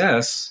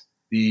reassess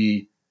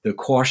the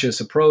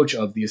cautious approach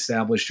of the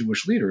established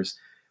Jewish leaders.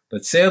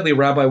 But sadly,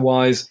 Rabbi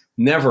Wise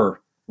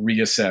never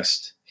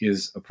reassessed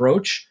his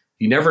approach.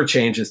 He never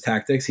changed his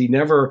tactics. He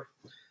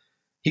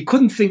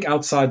couldn't think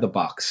outside the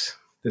box.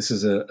 This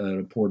is an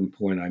important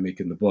point I make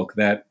in the book,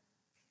 that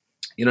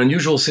in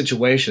unusual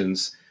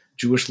situations,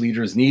 Jewish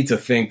leaders need to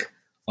think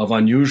of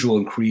unusual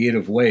and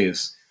creative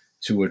ways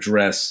to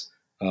address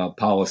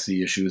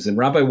policy issues. And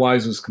Rabbi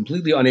Wise was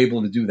completely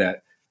unable to do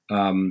that.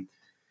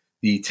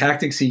 The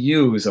tactics he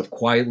used of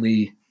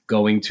quietly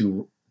going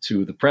to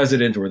the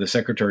president or the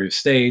secretary of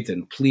state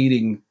and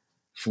pleading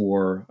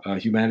for a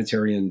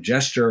humanitarian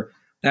gesture,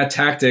 that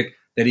tactic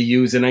that he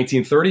used in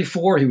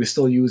 1934, he was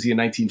still using in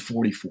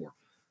 1944.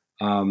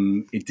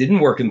 It didn't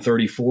work in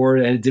 34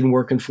 and it didn't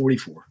work in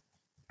 44.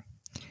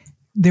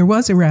 There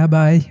was a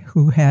rabbi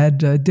who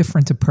had a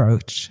different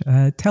approach.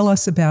 Tell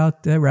us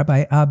about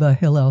Rabbi Abba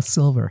Hillel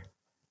Silver.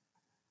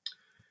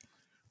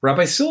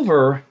 Rabbi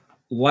Silver,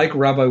 like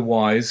Rabbi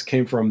Wise,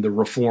 came from the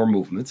Reform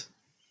movement.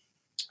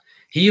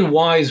 He and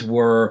Wise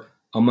were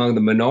among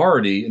the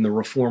minority in the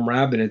Reform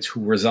rabbinates who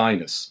were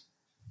Zionists.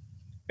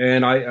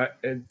 And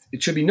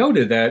it should be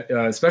noted that,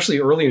 especially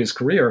early in his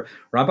career,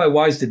 Rabbi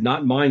Wise did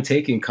not mind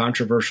taking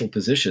controversial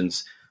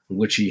positions in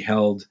which he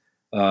held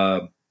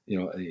a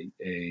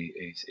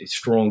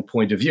strong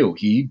point of view.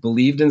 He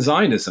believed in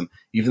Zionism,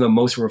 even though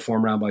most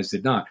Reform rabbis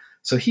did not.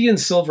 So he and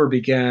Silver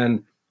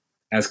began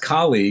as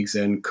colleagues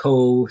and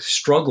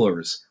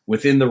co-strugglers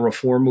within the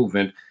Reform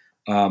movement,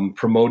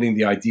 promoting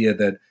the idea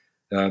that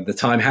the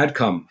time had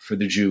come for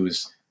the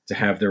Jews to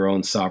have their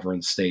own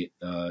sovereign state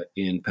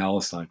in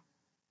Palestine.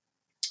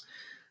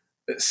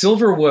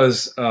 Silver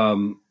was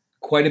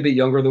quite a bit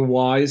younger than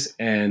Wise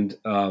and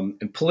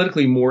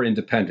politically more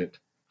independent.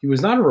 He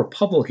was not a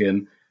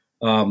Republican,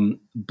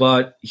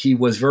 but he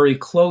was very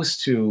close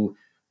to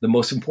the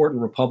most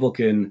important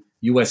Republican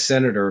U.S.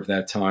 Senator of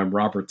that time,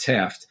 Robert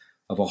Taft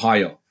of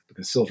Ohio,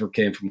 because Silver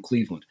came from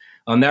Cleveland.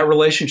 That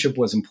relationship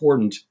was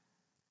important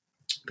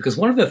because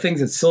one of the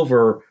things that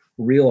Silver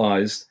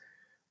realized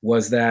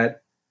was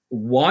that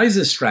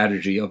Wise's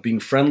strategy of being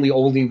friendly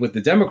only with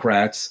the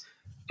Democrats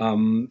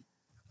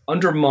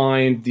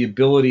undermined the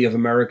ability of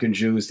American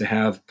Jews to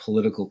have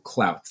political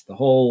clout.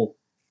 The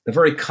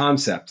very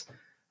concept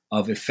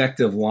of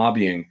effective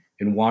lobbying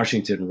in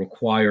Washington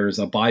requires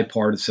a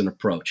bipartisan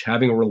approach,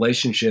 having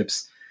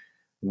relationships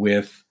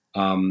with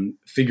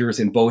figures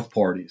in both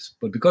parties.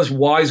 But because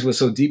Wise was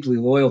so deeply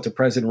loyal to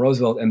President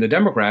Roosevelt and the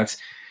Democrats,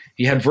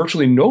 he had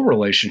virtually no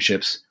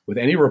relationships with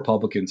any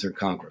Republicans in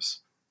Congress.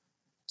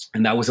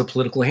 And that was a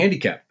political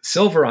handicap.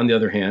 Silver, on the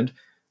other hand,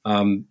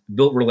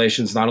 built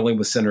relations not only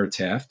with Senator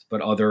Taft,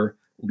 but other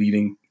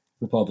leading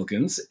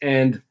Republicans.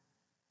 And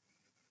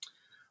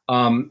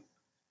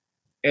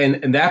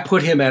that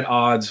put him at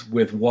odds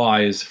with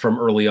Wise from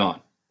early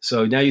on.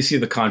 So now you see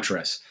the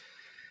contrast.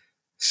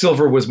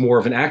 Silver was more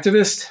of an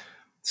activist.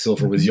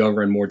 Silver was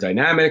younger and more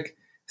dynamic.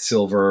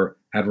 Silver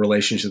had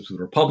relationships with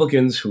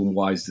Republicans whom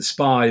Wise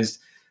despised.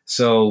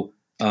 So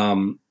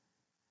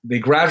they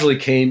gradually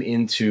came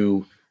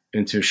into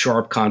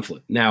sharp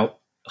conflict. Now,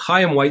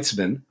 Chaim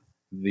Weizmann,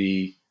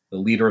 the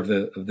leader of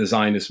the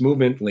Zionist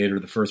movement, later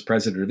the first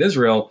president of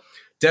Israel,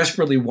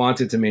 desperately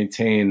wanted to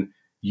maintain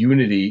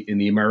unity in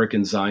the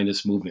American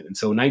Zionist movement. And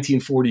so in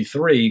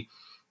 1943,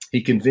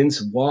 he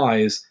convinced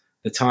Wise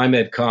the time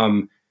had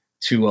come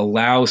to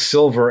allow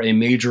Silver a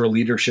major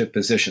leadership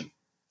position.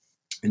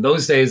 In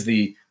those days,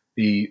 the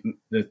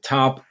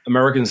top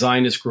American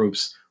Zionist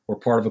groups were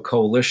part of a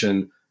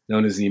coalition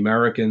known as the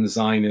American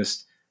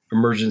Zionist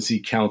Emergency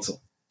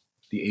Council,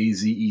 the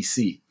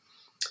AZEC.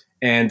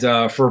 And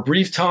for a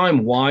brief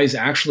time, Wise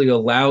actually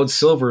allowed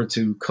Silver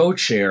to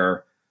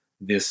co-chair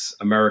this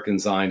American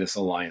Zionist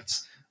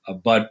alliance.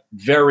 But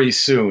very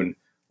soon,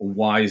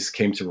 Wise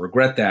came to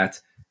regret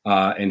that,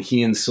 and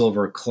he and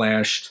Silver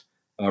clashed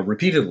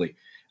repeatedly.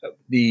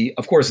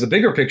 Of course, the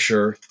bigger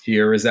picture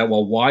here is that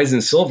while Wise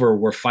and Silver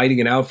were fighting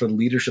it out for the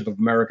leadership of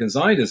American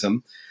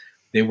Zionism,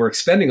 they were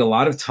expending a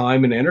lot of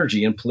time and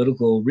energy and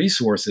political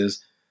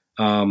resources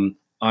on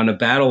a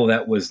battle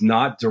that was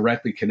not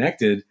directly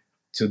connected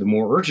to the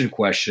more urgent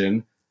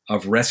question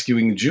of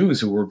rescuing the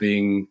Jews who were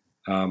being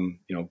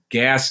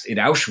gassed in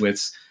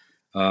Auschwitz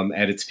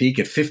at its peak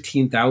at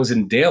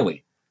 15,000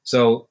 daily.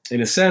 So in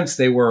a sense,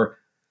 they were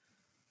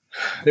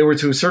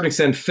to a certain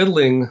extent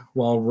fiddling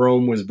while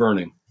Rome was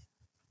burning.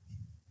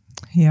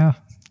 Yeah,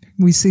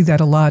 we see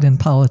that a lot in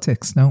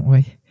politics, don't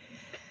we?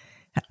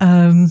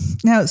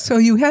 Now, so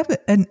you have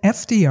an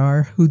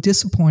FDR who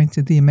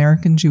disappointed the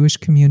American Jewish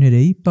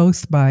community,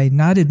 both by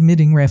not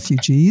admitting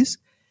refugees,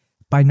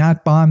 by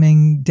not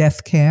bombing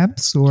death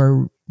camps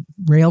or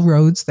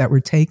railroads that were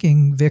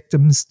taking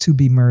victims to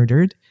be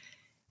murdered.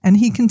 And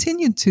he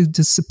continued to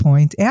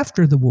disappoint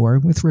after the war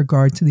with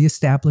regard to the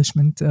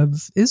establishment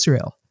of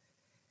Israel.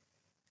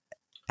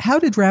 How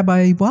did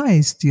Rabbi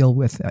Wise deal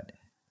with it?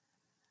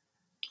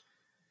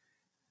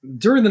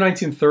 During the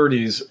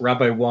 1930s,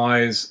 Rabbi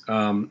Wise,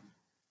 on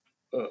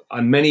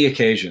many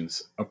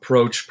occasions,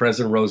 approached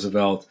President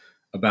Roosevelt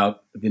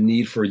about the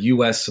need for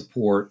U.S.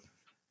 support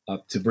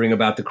to bring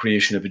about the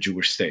creation of a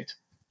Jewish state.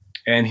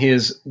 And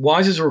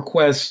Wise's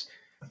request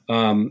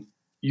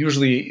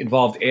usually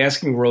involved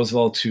asking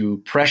Roosevelt to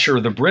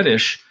pressure the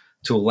British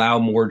to allow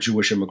more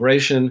Jewish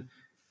immigration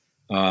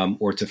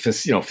or to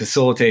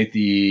facilitate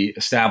the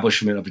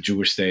establishment of a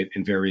Jewish state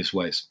in various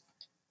ways.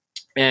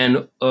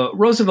 And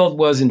Roosevelt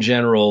was, in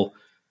general,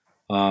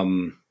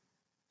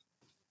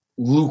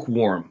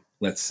 lukewarm,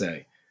 let's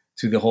say,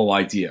 to the whole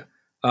idea.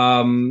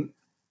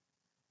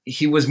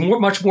 He was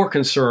much more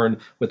concerned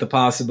with the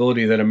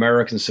possibility that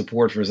American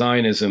support for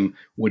Zionism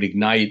would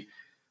ignite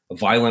a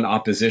violent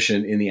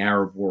opposition in the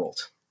Arab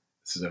world.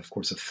 This is, of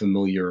course, a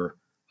familiar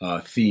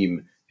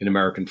theme in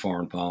American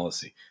foreign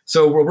policy.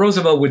 So what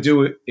Roosevelt would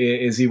do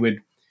is he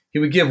would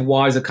give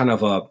Wise a kind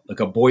of a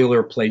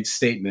boilerplate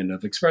statement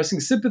of expressing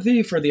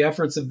sympathy for the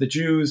efforts of the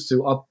Jews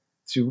to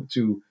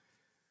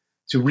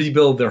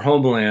rebuild their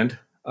homeland,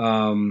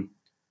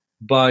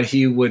 but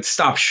he would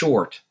stop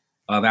short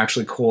of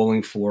actually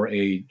calling for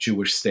a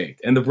Jewish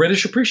state. And the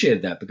British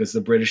appreciated that because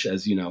the British,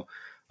 as you know,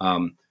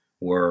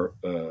 were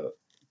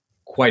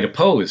quite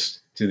opposed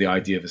to the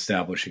idea of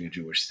establishing a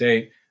Jewish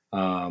state.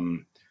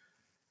 And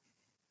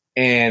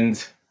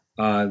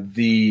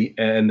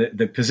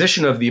the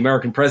position of the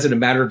American president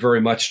mattered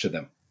very much to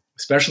them,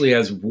 especially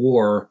as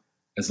the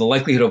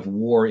likelihood of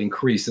war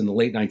increased in the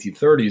late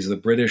 1930s. The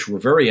British were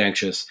very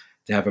anxious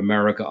to have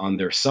America on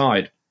their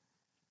side.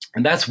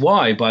 And that's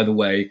why, by the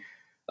way,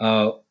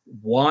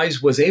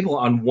 Wise was able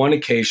on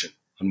one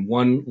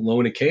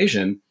lone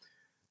occasion,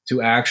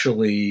 to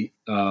actually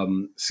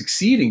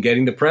succeed in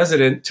getting the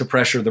president to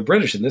pressure the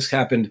British. And this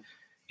happened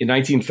in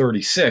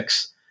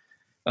 1936,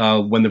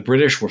 when the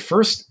British were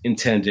first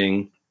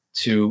intending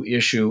to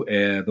issue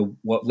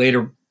what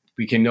later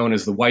became known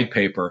as the White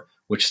Paper,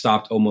 which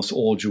stopped almost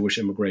all Jewish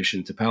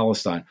immigration to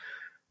Palestine.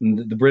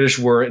 And the British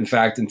were, in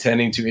fact,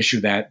 intending to issue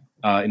that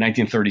in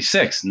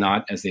 1936,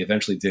 not as they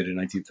eventually did in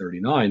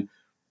 1939.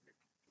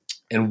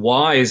 And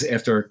Wise,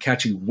 after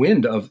catching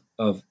wind of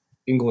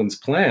England's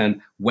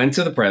plan, went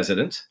to the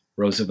president,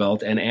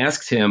 Roosevelt, and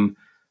asked him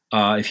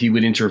if he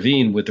would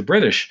intervene with the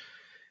British.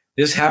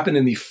 This happened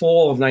in the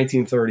fall of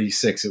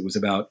 1936. It was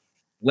about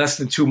less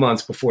than 2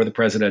 months before the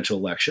presidential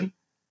election.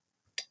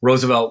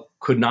 Roosevelt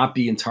could not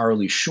be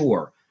entirely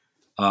sure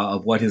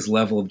of what his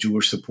level of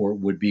Jewish support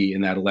would be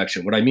in that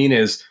election. What I mean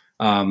is,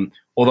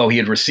 although he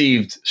had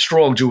received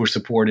strong Jewish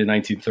support in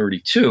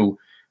 1932,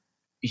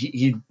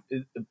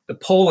 the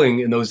polling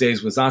in those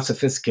days was not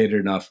sophisticated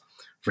enough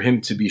for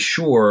him to be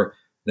sure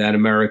that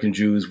American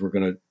Jews were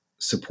going to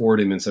support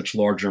him in such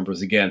large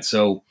numbers again.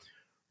 So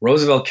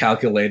Roosevelt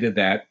calculated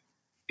that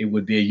it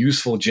would be a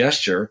useful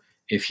gesture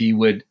if he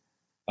would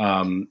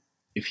intervene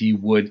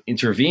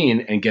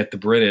and get the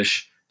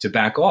British to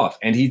back off.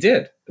 And he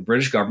did. The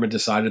British government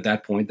decided at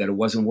that point that it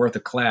wasn't worth a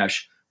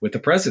clash with the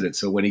president.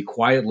 So when he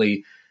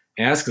quietly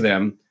asked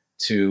them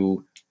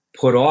to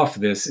put off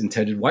this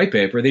intended white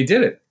paper, they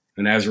did it.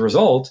 And as a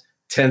result,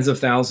 tens of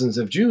thousands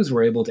of Jews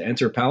were able to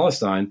enter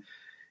Palestine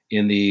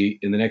in the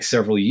next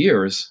several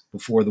years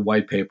before the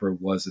white paper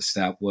was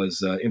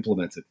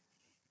implemented.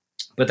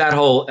 But that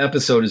whole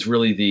episode is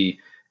really the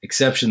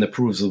exception that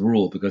proves the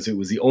rule, because it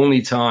was the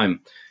only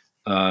time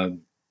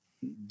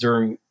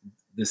during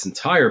this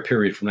entire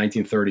period from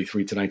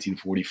 1933 to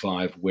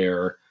 1945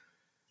 where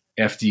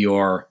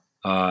FDR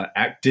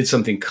did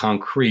something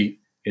concrete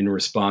in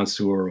response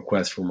to a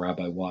request from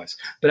Rabbi Wise.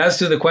 But as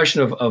to the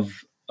question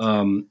of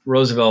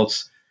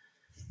Roosevelt's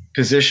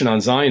position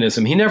on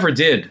Zionism, he never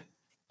did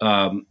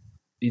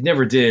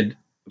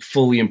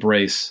fully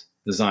embrace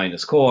the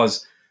Zionist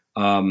cause.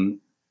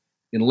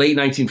 In late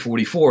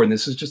 1944, and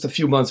this was just a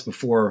few months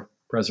before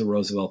President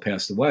Roosevelt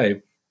passed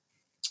away,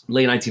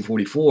 late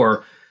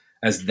 1944,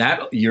 as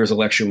that year's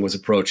election was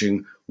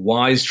approaching,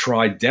 Wise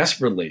tried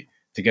desperately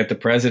to get the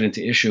president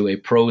to issue a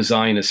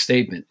pro-Zionist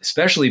statement,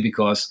 especially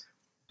because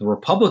the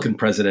Republican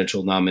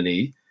presidential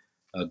nominee,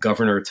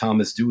 Governor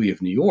Thomas Dewey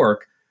of New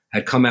York,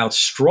 had come out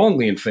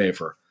strongly in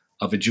favor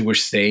of a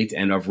Jewish state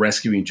and of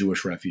rescuing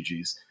Jewish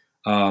refugees.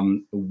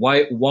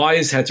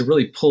 Wise had to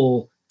really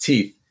pull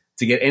teeth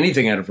to get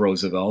anything out of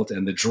Roosevelt,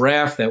 and the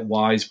draft that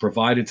Wise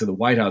provided to the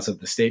White House of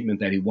the statement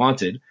that he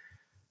wanted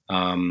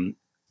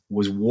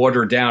was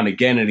watered down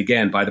again and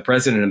again by the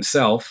president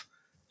himself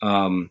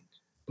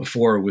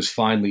before it was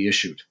finally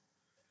issued.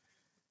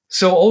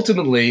 So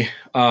ultimately,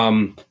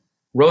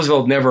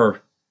 Roosevelt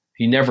never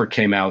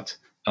came out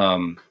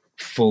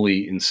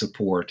fully in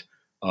support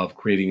of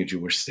creating a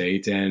Jewish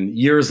state. And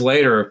years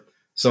later,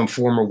 some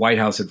former White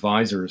House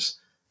advisors,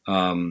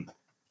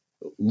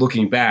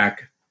 looking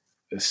back,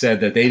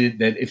 said that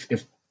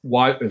if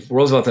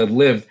Roosevelt had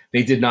lived,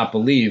 they did not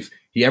believe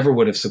he ever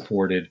would have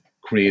supported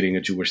creating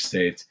a Jewish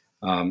state,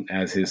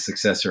 as his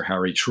successor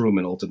Harry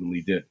Truman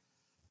ultimately did.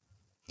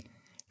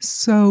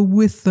 So,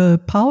 with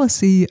the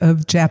policy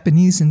of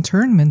Japanese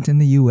internment in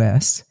the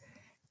U.S.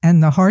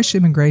 and the harsh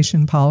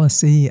immigration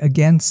policy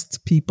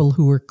against people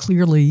who were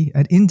clearly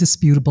at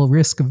indisputable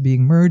risk of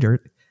being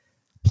murdered,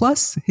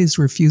 plus his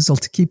refusal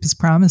to keep his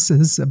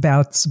promises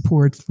about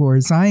support for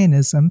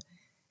Zionism,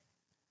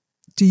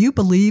 do you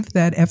believe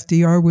that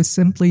FDR was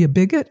simply a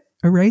bigot,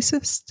 a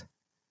racist?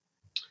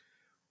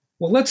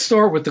 Well, let's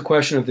start with the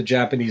question of the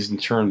Japanese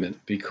internment,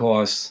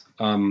 because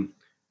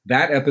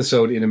that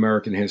episode in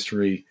American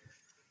history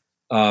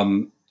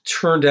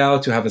turned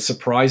out to have a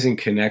surprising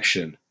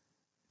connection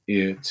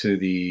to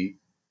the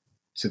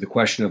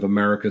question of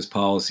America's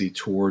policy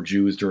toward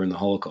Jews during the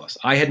Holocaust.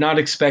 I had not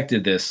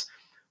expected this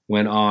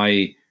when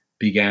I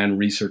began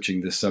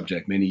researching this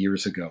subject many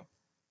years ago.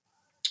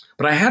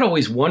 But I had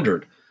always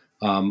wondered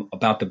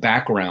about the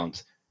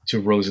background to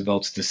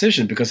Roosevelt's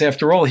decision, because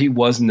after all, he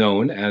was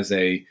known as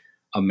a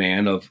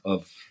man of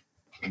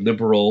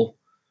liberal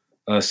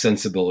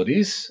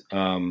sensibilities.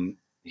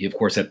 He, of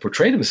course, had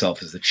portrayed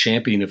himself as the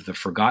champion of the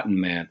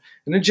forgotten man.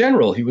 And in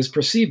general, he was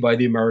perceived by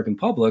the American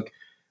public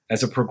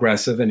as a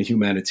progressive and a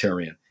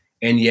humanitarian.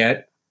 And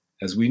yet,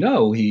 as we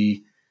know,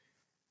 he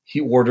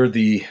ordered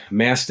the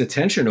mass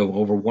detention of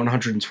over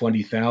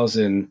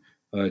 120,000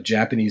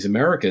 Japanese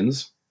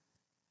Americans,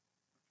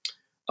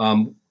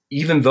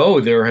 even though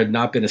there had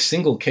not been a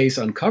single case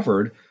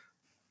uncovered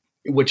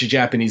in which a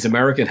Japanese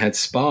American had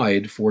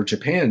spied for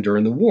Japan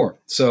during the war.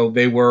 So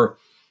they were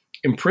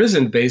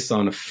imprisoned based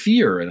on a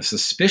fear and a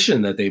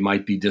suspicion that they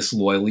might be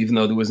disloyal, even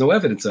though there was no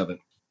evidence of it.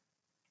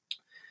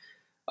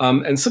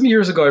 And some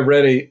years ago, I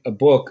read a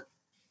book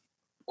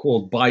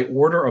called By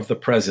Order of the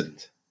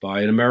President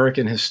by an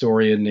American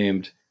historian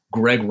named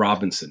Greg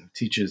Robinson, who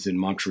teaches in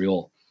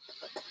Montreal.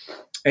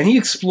 And he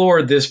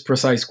explored this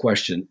precise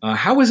question.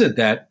 How is it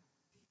that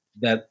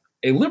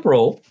a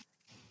liberal,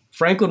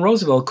 Franklin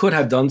Roosevelt, could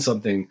have done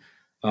something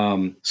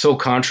so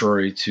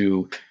contrary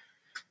to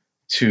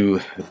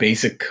the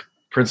basic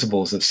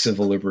principles of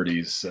civil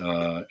liberties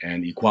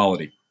and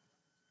equality?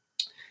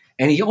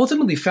 And he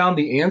ultimately found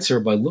the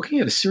answer by looking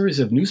at a series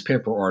of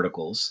newspaper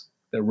articles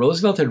that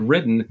Roosevelt had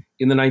written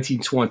in the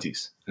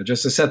 1920s. Now,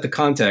 just to set the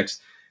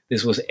context,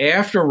 this was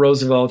after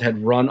Roosevelt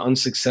had run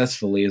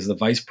unsuccessfully as the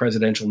vice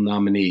presidential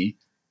nominee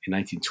in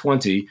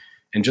 1920,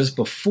 and just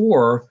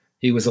before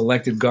he was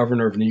elected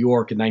governor of New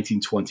York in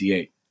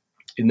 1928.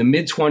 In the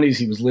mid-20s,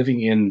 he was living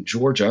in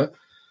Georgia,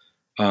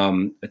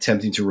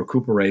 attempting to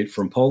recuperate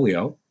from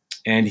polio,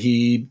 and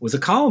he was a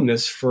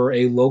columnist for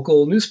a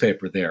local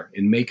newspaper there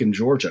in Macon,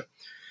 Georgia.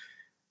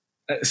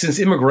 Since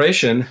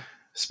immigration,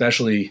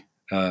 especially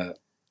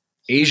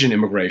Asian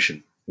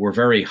immigration, were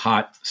very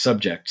hot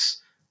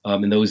subjects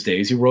in those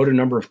days, he wrote a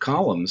number of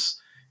columns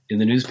in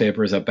the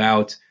newspapers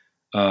about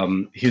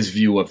his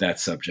view of that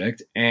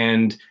subject.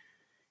 And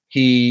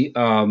he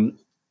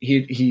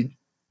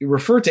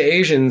referred to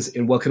Asians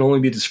in what can only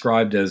be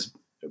described as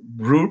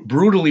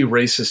brutally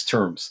racist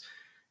terms.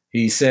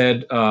 He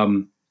said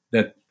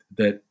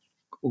that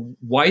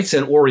whites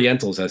and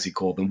Orientals, as he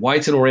called them,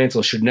 whites and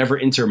Orientals should never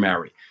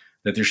intermarry,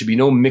 that there should be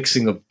no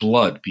mixing of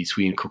blood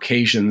between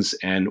Caucasians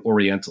and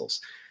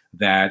Orientals,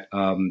 that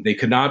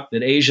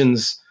that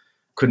Asians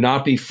could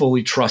not be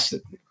fully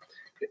trusted.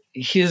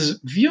 his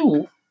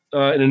view,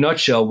 in a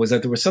nutshell, was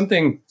that there was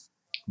something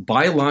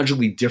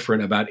biologically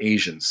different about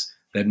Asians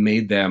that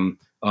made them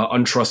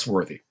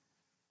untrustworthy.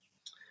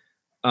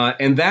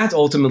 And that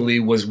ultimately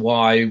was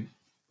why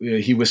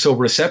he was so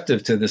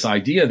receptive to this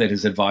idea that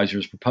his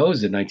advisors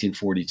proposed in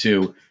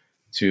 1942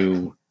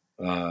 to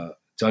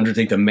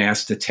undertake the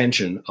mass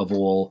detention of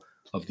all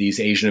of these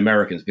Asian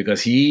Americans,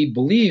 because he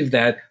believed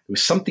that there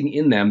was something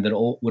in them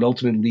that would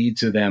ultimately lead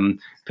to them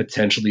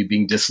potentially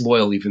being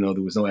disloyal, even though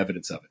there was no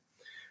evidence of it.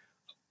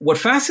 What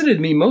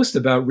fascinated me most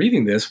about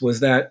reading this was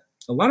that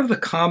a lot of the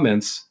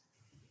comments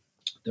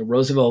that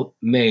Roosevelt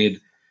made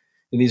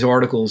in these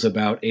articles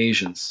about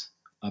Asians,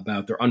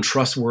 about their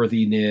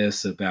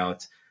untrustworthiness,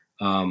 about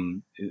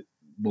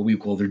what we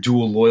call their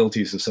dual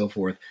loyalties and so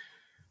forth,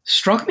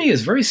 struck me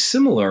as very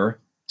similar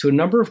to a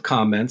number of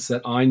comments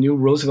that I knew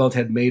Roosevelt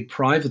had made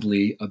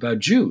privately about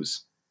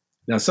Jews.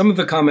 Now, some of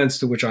the comments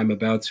to which I'm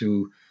about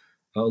to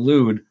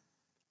allude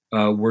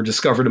were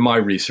discovered in my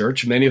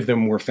research. Many of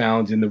them were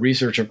found in the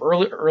research of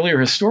earlier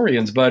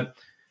historians, but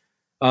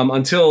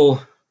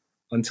until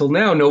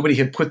now, nobody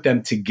had put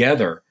them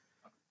together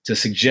to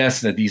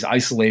suggest that these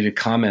isolated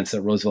comments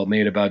that Roosevelt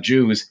made about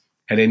Jews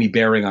had any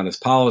bearing on his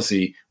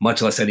policy,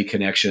 much less any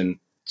connection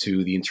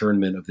to the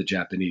internment of the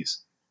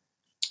Japanese.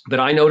 But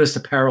I noticed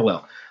a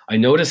parallel. I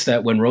noticed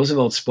that when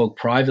Roosevelt spoke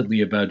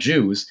privately about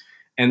Jews,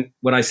 and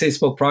when I say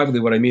spoke privately,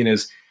 what I mean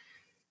is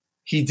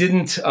he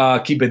didn't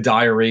keep a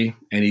diary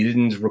and he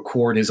didn't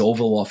record his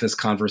Oval Office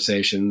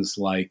conversations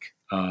like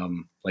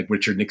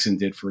Richard Nixon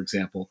did, for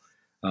example.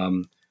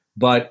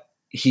 But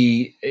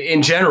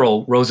in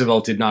general,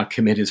 Roosevelt did not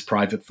commit his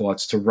private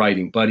thoughts to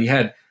writing, but he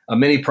had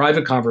many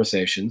private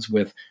conversations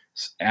with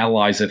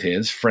allies of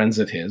his, friends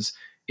of his,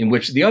 in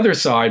which the other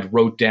side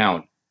wrote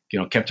down,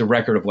 kept a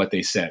record of what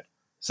they said.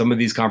 Some of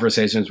these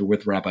conversations were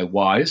with Rabbi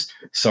Wise.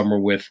 Some were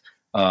with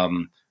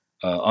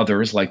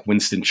others like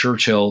Winston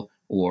Churchill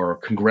or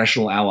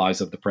congressional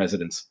allies of the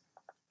president's.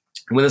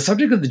 And when the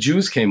subject of the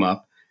Jews came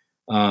up,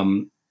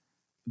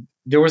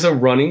 there was a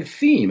running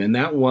theme, and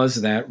that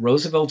was that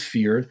Roosevelt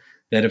feared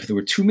that if there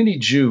were too many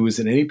Jews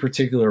in any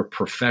particular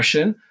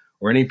profession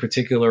or any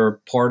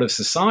particular part of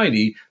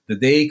society,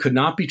 that they could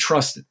not be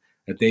trusted,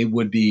 that they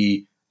would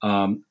be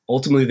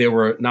ultimately, they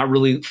were not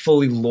really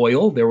fully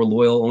loyal. They were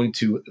loyal only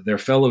to their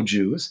fellow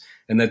Jews,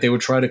 and that they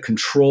would try to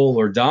control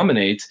or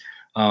dominate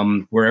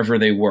wherever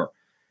they were.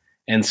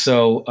 And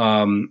so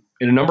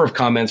in a number of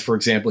comments, for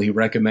example, he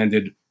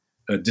recommended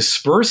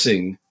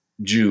dispersing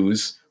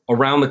Jews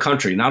around the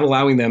country, not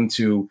allowing them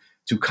to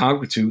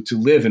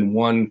live in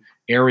one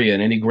area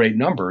in any great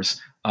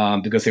numbers,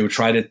 because they would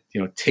try to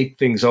take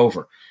things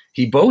over.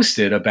 He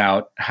boasted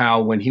about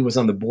how when he was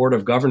on the board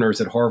of governors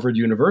at Harvard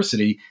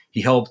University,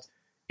 he helped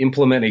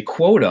implement a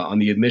quota on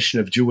the admission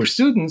of Jewish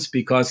students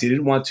because he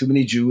didn't want too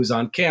many Jews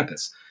on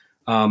campus.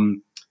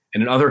 And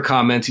in other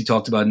comments, he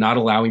talked about not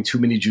allowing too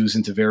many Jews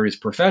into various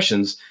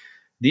professions.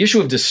 The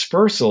issue of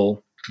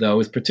dispersal, though,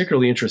 is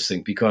particularly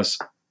interesting because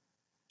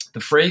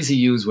the phrase he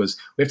used was,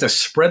 we have to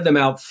spread them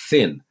out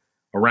thin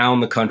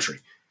around the country.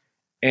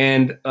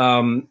 And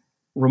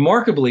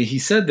remarkably, he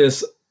said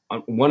this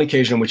on one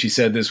occasion on which he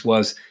said this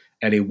was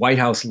at a White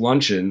House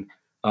luncheon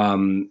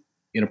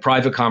in a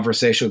private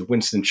conversation with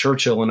Winston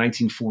Churchill in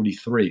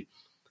 1943.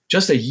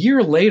 Just a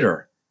year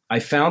later, I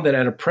found that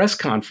at a press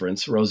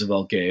conference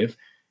Roosevelt gave,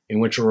 in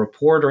which a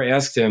reporter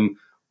asked him,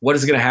 what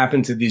is going to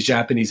happen to these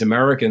Japanese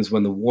Americans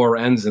when the war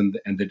ends and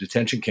the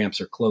detention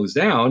camps are closed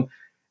down?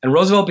 And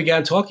Roosevelt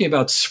began talking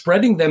about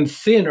spreading them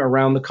thin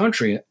around the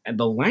country. And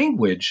the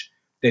language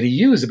that he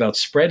used about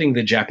spreading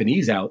the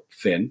Japanese out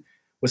thin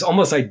was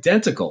almost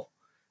identical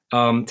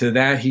to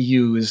that he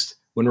used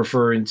when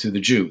referring to the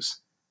Jews.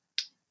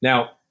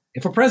 Now,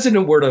 if a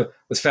president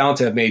was found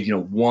to have made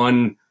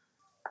one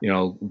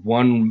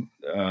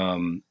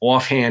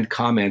offhand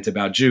comment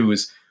about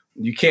Jews,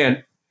 you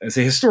can't, as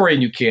a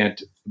historian, you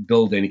can't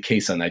build any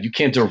case on that. You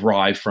can't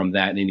derive from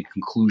that any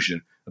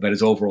conclusion about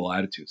his overall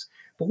attitudes.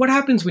 But what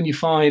happens when you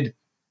find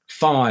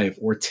 5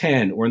 or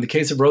 10, or in the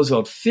case of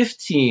Roosevelt,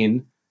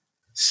 15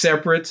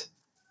 separate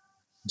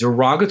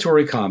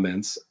derogatory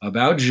comments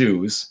about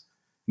Jews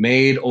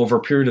made over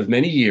a period of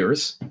many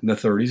years in the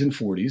 30s and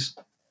 40s,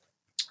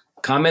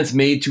 comments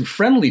made to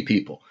friendly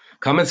people,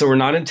 comments that were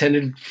not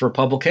intended for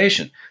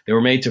publication. They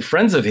were made to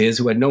friends of his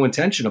who had no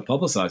intention of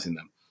publicizing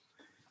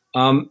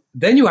them.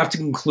 Then you have to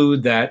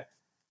conclude that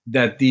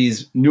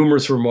these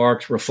numerous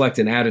remarks reflect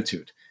an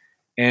attitude.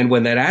 And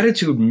when that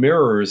attitude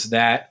mirrors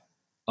that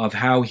of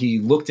how he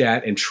looked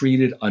at and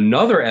treated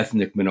another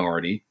ethnic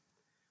minority,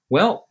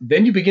 well,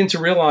 then you begin to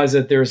realize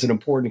that there's an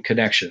important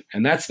connection.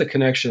 And that's the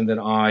connection that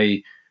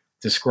I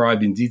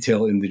described in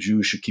detail in The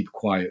Jews Should Keep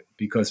Quiet.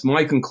 Because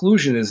my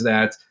conclusion is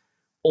that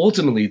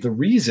ultimately the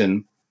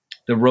reason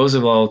that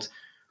Roosevelt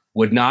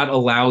would not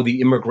allow the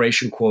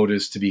immigration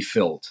quotas to be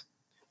filled,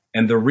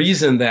 and the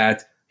reason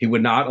that they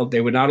would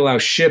not allow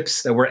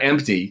ships that were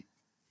empty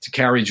to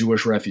carry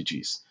Jewish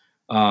refugees,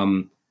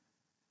 and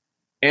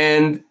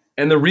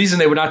the reason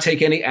they would not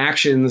take any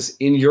actions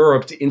in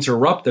Europe to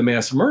interrupt the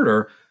mass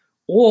murder,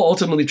 all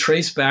ultimately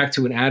trace back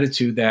to an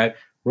attitude that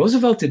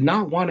Roosevelt did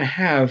not want to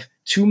have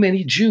too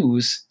many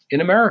Jews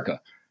in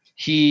America.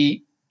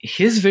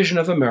 His vision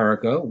of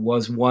America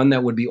was one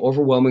that would be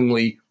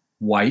overwhelmingly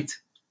white,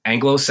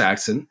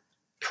 Anglo-Saxon,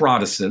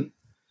 Protestant,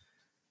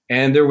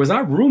 and there was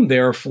not room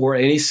there for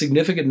any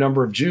significant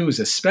number of Jews,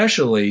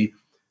 especially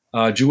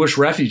Jewish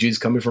refugees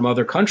coming from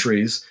other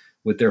countries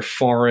with their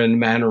foreign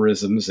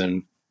mannerisms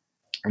and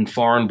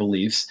foreign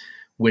beliefs,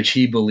 which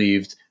he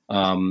believed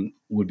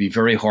would be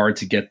very hard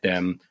to get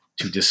them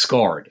to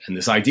discard. And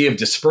this idea of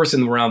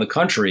dispersing them around the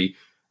country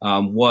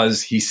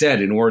was, he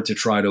said, in order to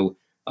try to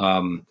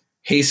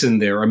hasten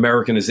their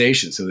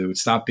Americanization so they would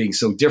stop being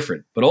so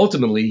different. But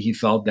ultimately, he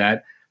felt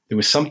that there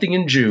was something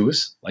in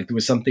Jews, like there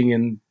was something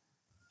in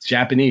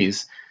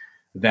Japanese,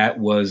 that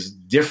was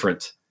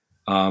different,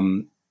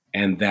 and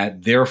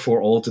that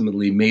therefore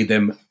ultimately made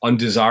them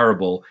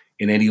undesirable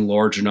in any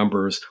large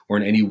numbers or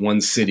in any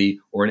one city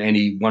or in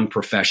any one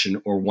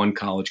profession or one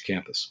college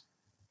campus.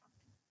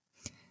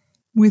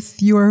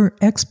 With your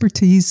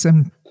expertise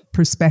and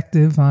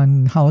perspective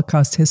on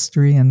Holocaust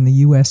history and the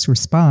U.S.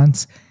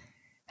 response,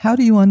 how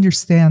do you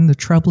understand the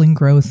troubling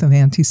growth of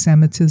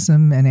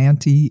anti-Semitism and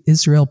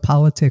anti-Israel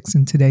politics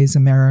in today's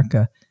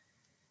America?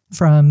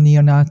 From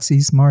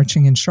neo-Nazis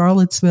marching in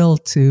Charlottesville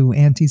to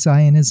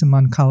anti-Zionism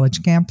on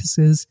college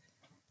campuses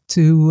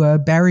to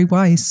Barry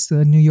Weiss,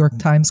 the New York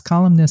Times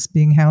columnist,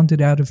 being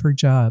hounded out of her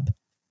job.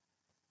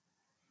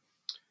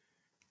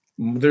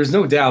 There's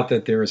no doubt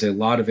that there is a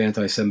lot of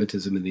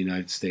anti-Semitism in the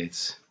United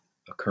States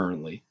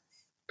currently.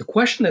 The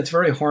question that's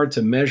very hard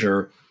to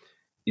measure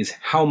is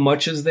how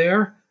much is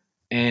there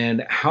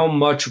and how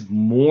much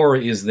more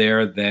is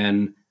there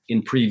than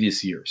in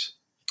previous years.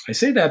 I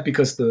say that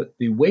because the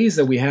ways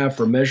that we have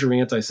for measuring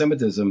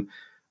anti-Semitism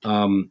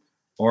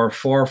are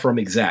far from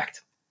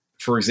exact.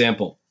 For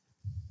example,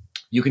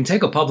 you can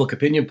take a public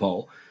opinion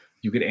poll.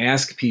 You could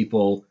ask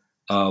people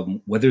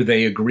whether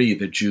they agree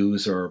that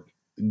Jews are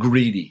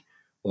greedy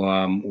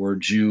or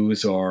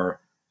Jews are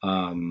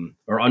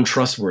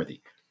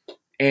untrustworthy.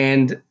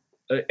 And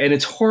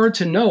it's hard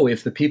to know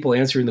if the people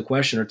answering the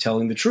question are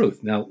telling the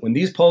truth. Now, when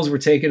these polls were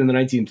taken in the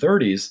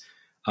 1930s,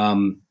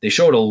 they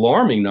showed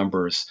alarming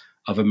numbers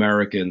of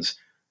Americans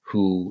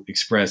who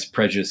expressed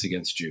prejudice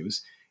against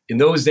Jews. In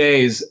those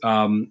days,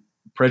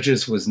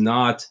 prejudice was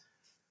not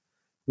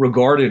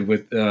regarded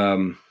with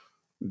the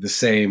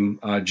same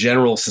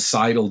general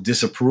societal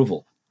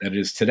disapproval that it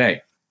is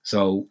today.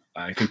 So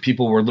I think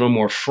people were a little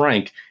more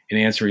frank in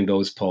answering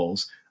those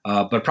polls.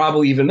 But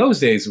probably even in those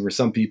days, there were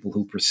some people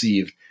who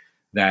perceived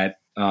that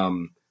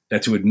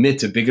that to admit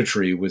to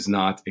bigotry was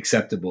not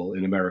acceptable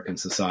in American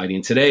society.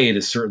 And today it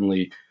is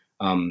certainly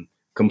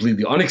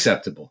completely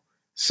unacceptable.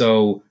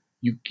 So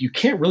you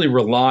can't really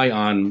rely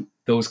on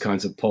those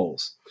kinds of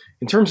polls.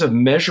 In terms of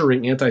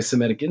measuring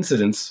anti-Semitic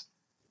incidents,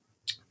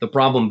 the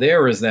problem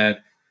there is that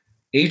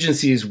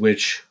agencies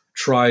which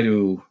try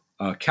to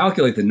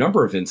calculate the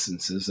number of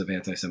instances of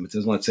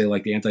anti-Semitism, let's say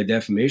like the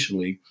Anti-Defamation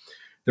League,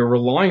 they're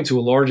relying to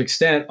a large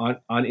extent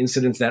on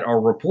incidents that are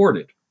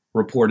reported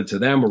to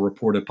them or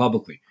reported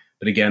publicly.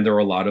 But again, there are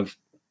a lot of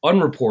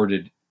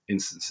unreported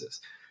instances.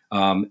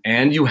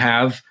 And you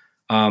have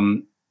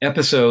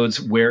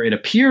episodes where it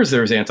appears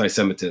there's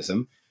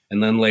anti-Semitism,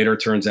 and then later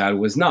turns out it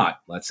was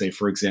not. Let's say,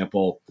 for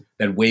example,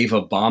 that wave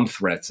of bomb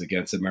threats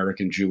against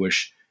American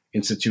Jewish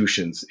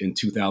institutions in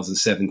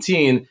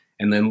 2017,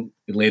 and then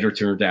it later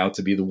turned out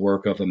to be the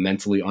work of a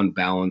mentally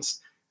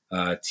unbalanced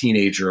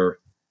teenager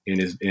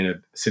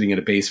sitting in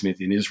a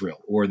basement in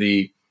Israel, or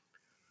the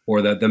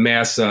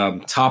mass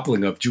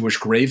toppling of Jewish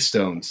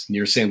gravestones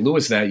near St.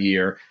 Louis that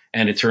year,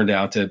 and it turned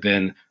out to have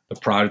been the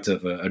product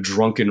of a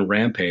drunken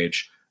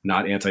rampage,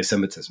 not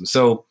anti-Semitism.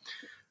 So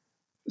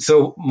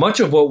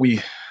much of what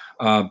we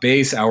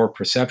base our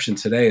perception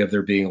today of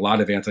there being a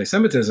lot of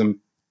anti-Semitism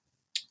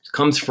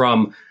comes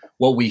from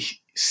what we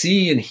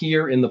see and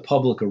hear in the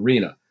public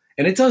arena.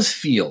 And it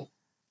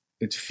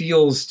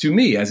feels to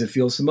me, as it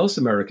feels to most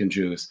American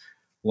Jews,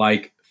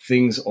 like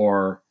things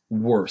are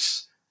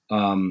worse,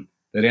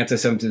 that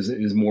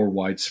anti-Semitism is more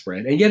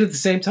widespread. And yet at the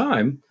same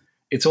time,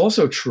 it's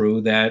also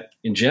true that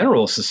in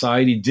general,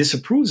 society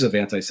disapproves of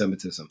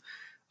anti-Semitism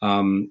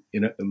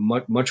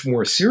much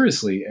more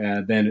seriously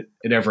than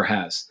it ever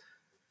has.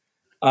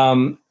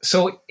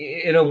 So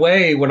in a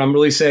way, what I'm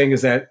really saying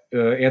is that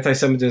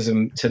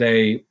anti-Semitism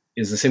today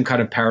is the same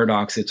kind of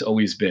paradox it's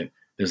always been.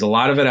 There's a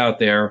lot of it out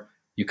there.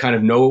 You kind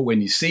of know it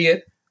when you see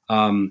it.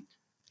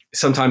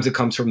 Sometimes it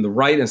comes from the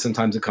right and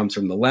sometimes it comes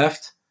from the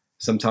left.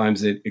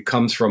 Sometimes it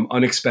comes from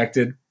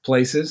unexpected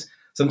places.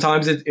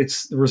 Sometimes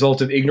it's the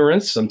result of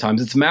ignorance.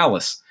 Sometimes it's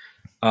malice.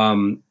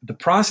 The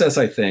process,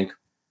 I think,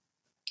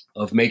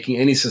 of making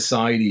any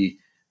society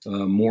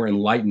more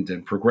enlightened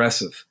and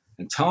progressive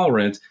and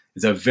tolerant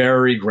is a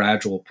very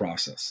gradual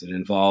process. It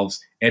involves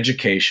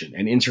education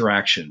and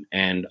interaction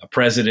and a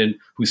president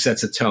who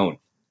sets a tone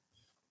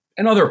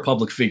and other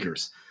public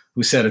figures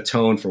who set a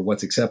tone for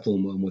what's acceptable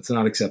and what's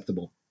not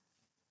acceptable.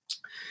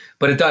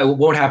 But it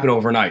won't happen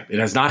overnight. It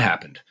has not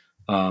happened.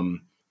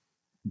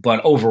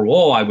 But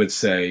overall, I would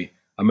say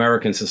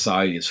American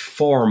society is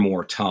far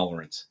more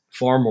tolerant,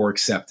 far more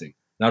accepting,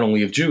 not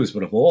only of Jews,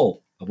 but of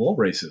all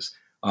races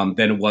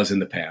than it was in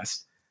the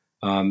past.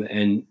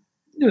 And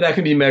that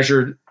can be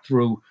measured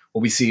through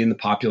what we see in the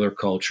popular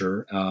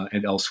culture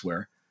and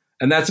elsewhere.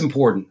 And that's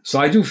important. So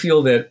I do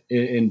feel that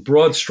in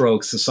broad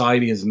strokes,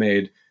 society has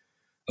made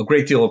a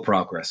great deal of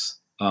progress.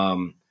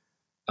 And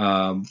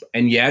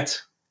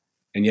yet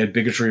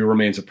bigotry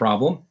remains a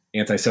problem.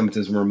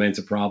 Anti-Semitism remains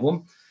a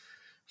problem.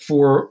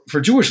 For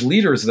Jewish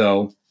leaders,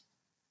 though,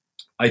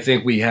 I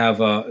think we have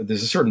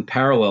there's a certain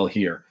parallel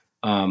here.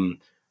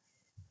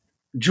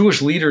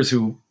 Jewish leaders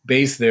who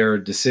base their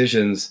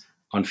decisions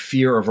on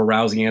fear of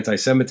arousing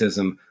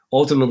anti-Semitism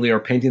ultimately are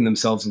painting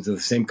themselves into the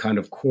same kind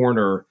of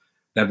corner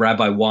that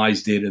Rabbi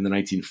Wise did in the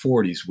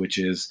 1940s, which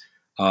is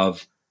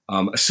of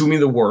assuming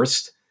the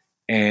worst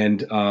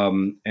and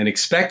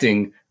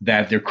expecting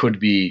that there could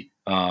be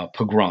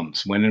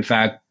pogroms, when in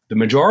fact the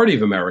majority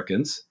of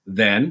Americans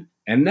then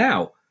and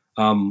now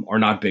are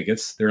not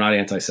bigots. They're not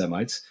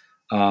anti-Semites.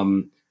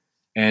 And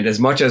as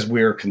much as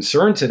we're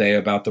concerned today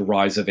about the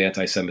rise of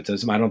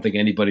anti-Semitism, I don't think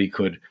anybody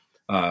could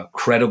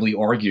credibly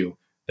argue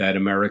that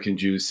American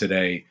Jews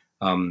today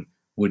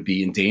would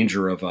be in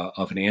danger of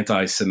an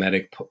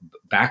anti-Semitic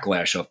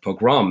backlash of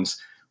pogroms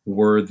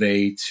were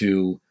they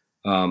to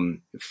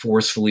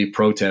forcefully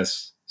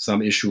protest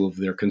some issue of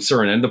their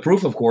concern. And the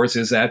proof, of course,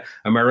 is that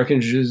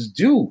American Jews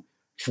do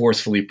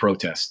forcefully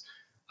protest.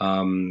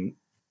 One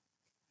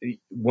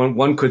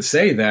could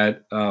say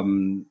that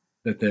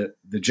that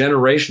the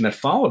generation that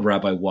followed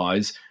Rabbi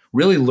Wise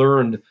really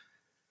learned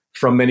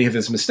from many of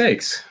his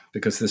mistakes,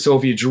 because the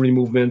Soviet Jewry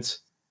movement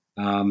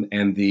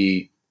and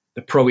the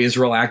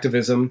pro-Israel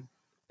activism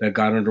that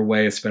got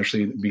underway,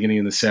 especially beginning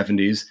in the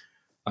 70s,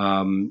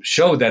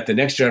 showed that the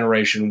next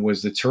generation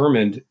was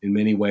determined in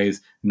many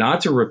ways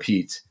not to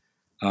repeat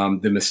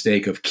the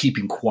mistake of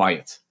keeping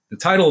quiet. The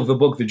title of the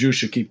book, The Jews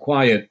Should Keep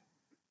Quiet,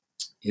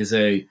 is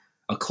a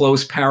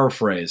close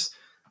paraphrase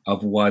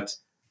of what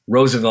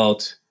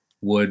Roosevelt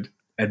would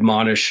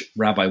admonish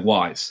Rabbi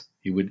Wise.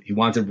 He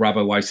wanted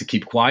Rabbi Wise to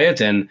keep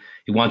quiet, and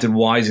he wanted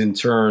Wise in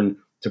turn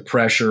to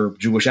pressure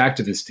Jewish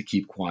activists to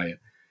keep quiet.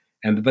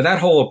 But that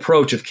whole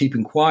approach of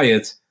keeping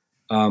quiet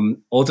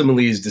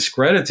ultimately is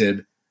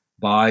discredited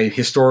by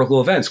historical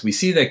events. We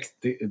see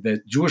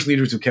that Jewish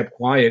leaders who kept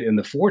quiet in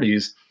the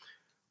 40s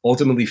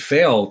ultimately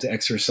failed to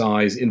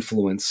exercise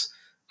influence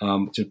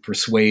to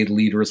persuade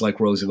leaders like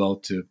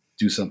Roosevelt to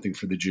do something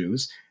for the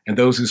Jews. And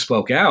those who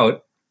spoke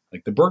out,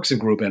 like the Berkson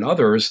Group and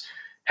others,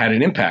 had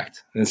an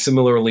impact. And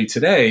similarly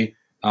today,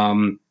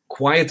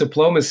 quiet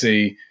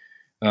diplomacy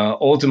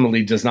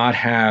ultimately does not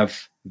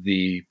have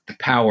the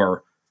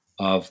power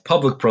of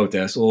public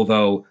protest,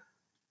 although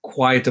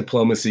quiet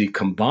diplomacy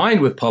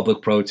combined with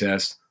public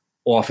protest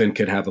often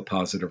can have a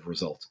positive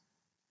result.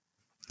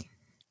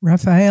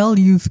 Raphael,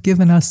 you've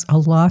given us a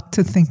lot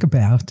to think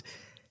about.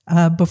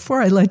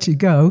 Before I let you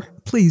go,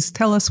 please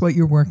tell us what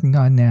you're working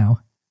on now.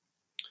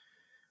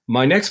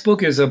 My next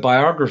book is a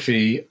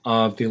biography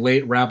of the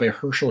late Rabbi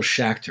Herschel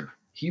Schachter.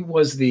 He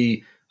was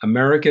the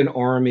American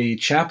Army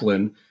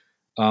chaplain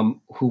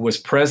who was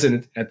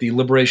present at the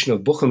liberation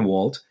of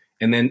Buchenwald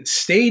and then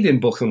stayed in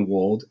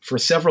Buchenwald for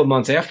several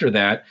months after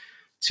that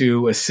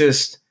to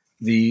assist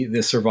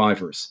the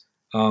survivors.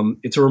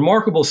 It's a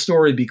remarkable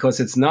story because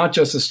it's not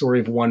just a story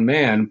of one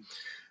man,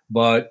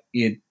 but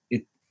it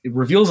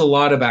reveals a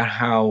lot about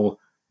how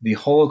the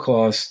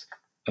Holocaust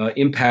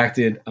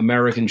impacted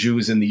American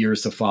Jews in the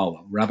years to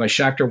follow. Rabbi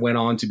Schachter went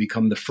on to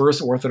become the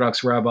first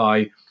Orthodox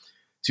rabbi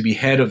to be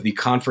head of the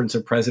Conference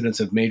of Presidents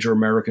of Major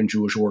American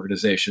Jewish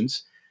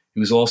Organizations.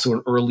 He was also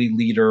an early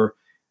leader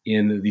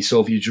in the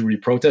Soviet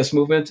Jewry protest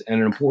movement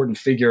and an important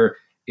figure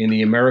in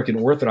the American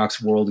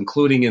Orthodox world,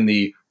 including in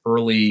the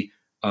early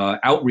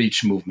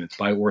outreach movement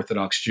by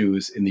Orthodox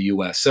Jews in the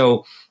U.S.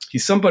 So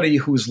he's somebody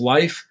whose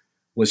life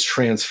was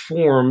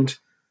transformed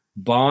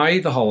by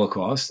the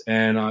Holocaust.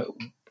 And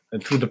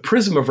through the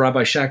prism of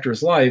Rabbi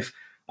Schachter's life,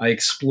 I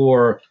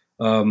explore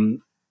a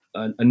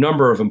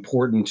number of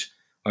important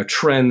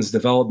trends,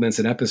 developments,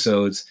 and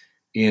episodes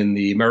in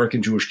the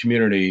American Jewish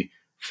community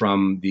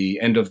from the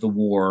end of the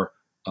war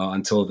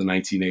until the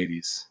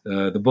 1980s.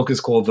 The book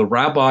is called The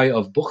Rabbi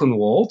of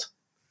Buchenwald,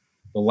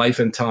 The Life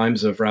and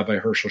Times of Rabbi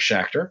Herschel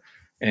Schachter,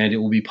 and it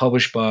will be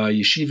published by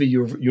Yeshiva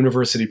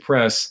University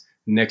Press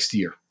next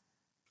year.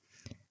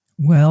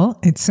 Well,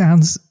 it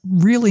sounds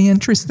really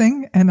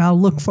interesting, and I'll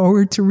look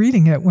forward to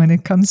reading it when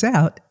it comes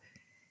out.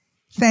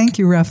 Thank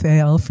you,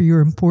 Raphael, for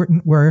your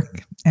important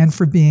work and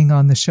for being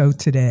on the show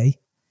today.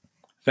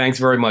 Thanks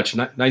very much.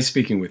 Nice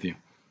speaking with you.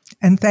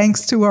 And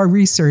thanks to our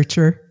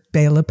researcher,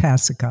 Bela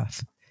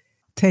Pasikoff.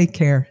 Take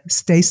care.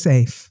 Stay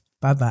safe.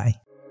 Bye-bye.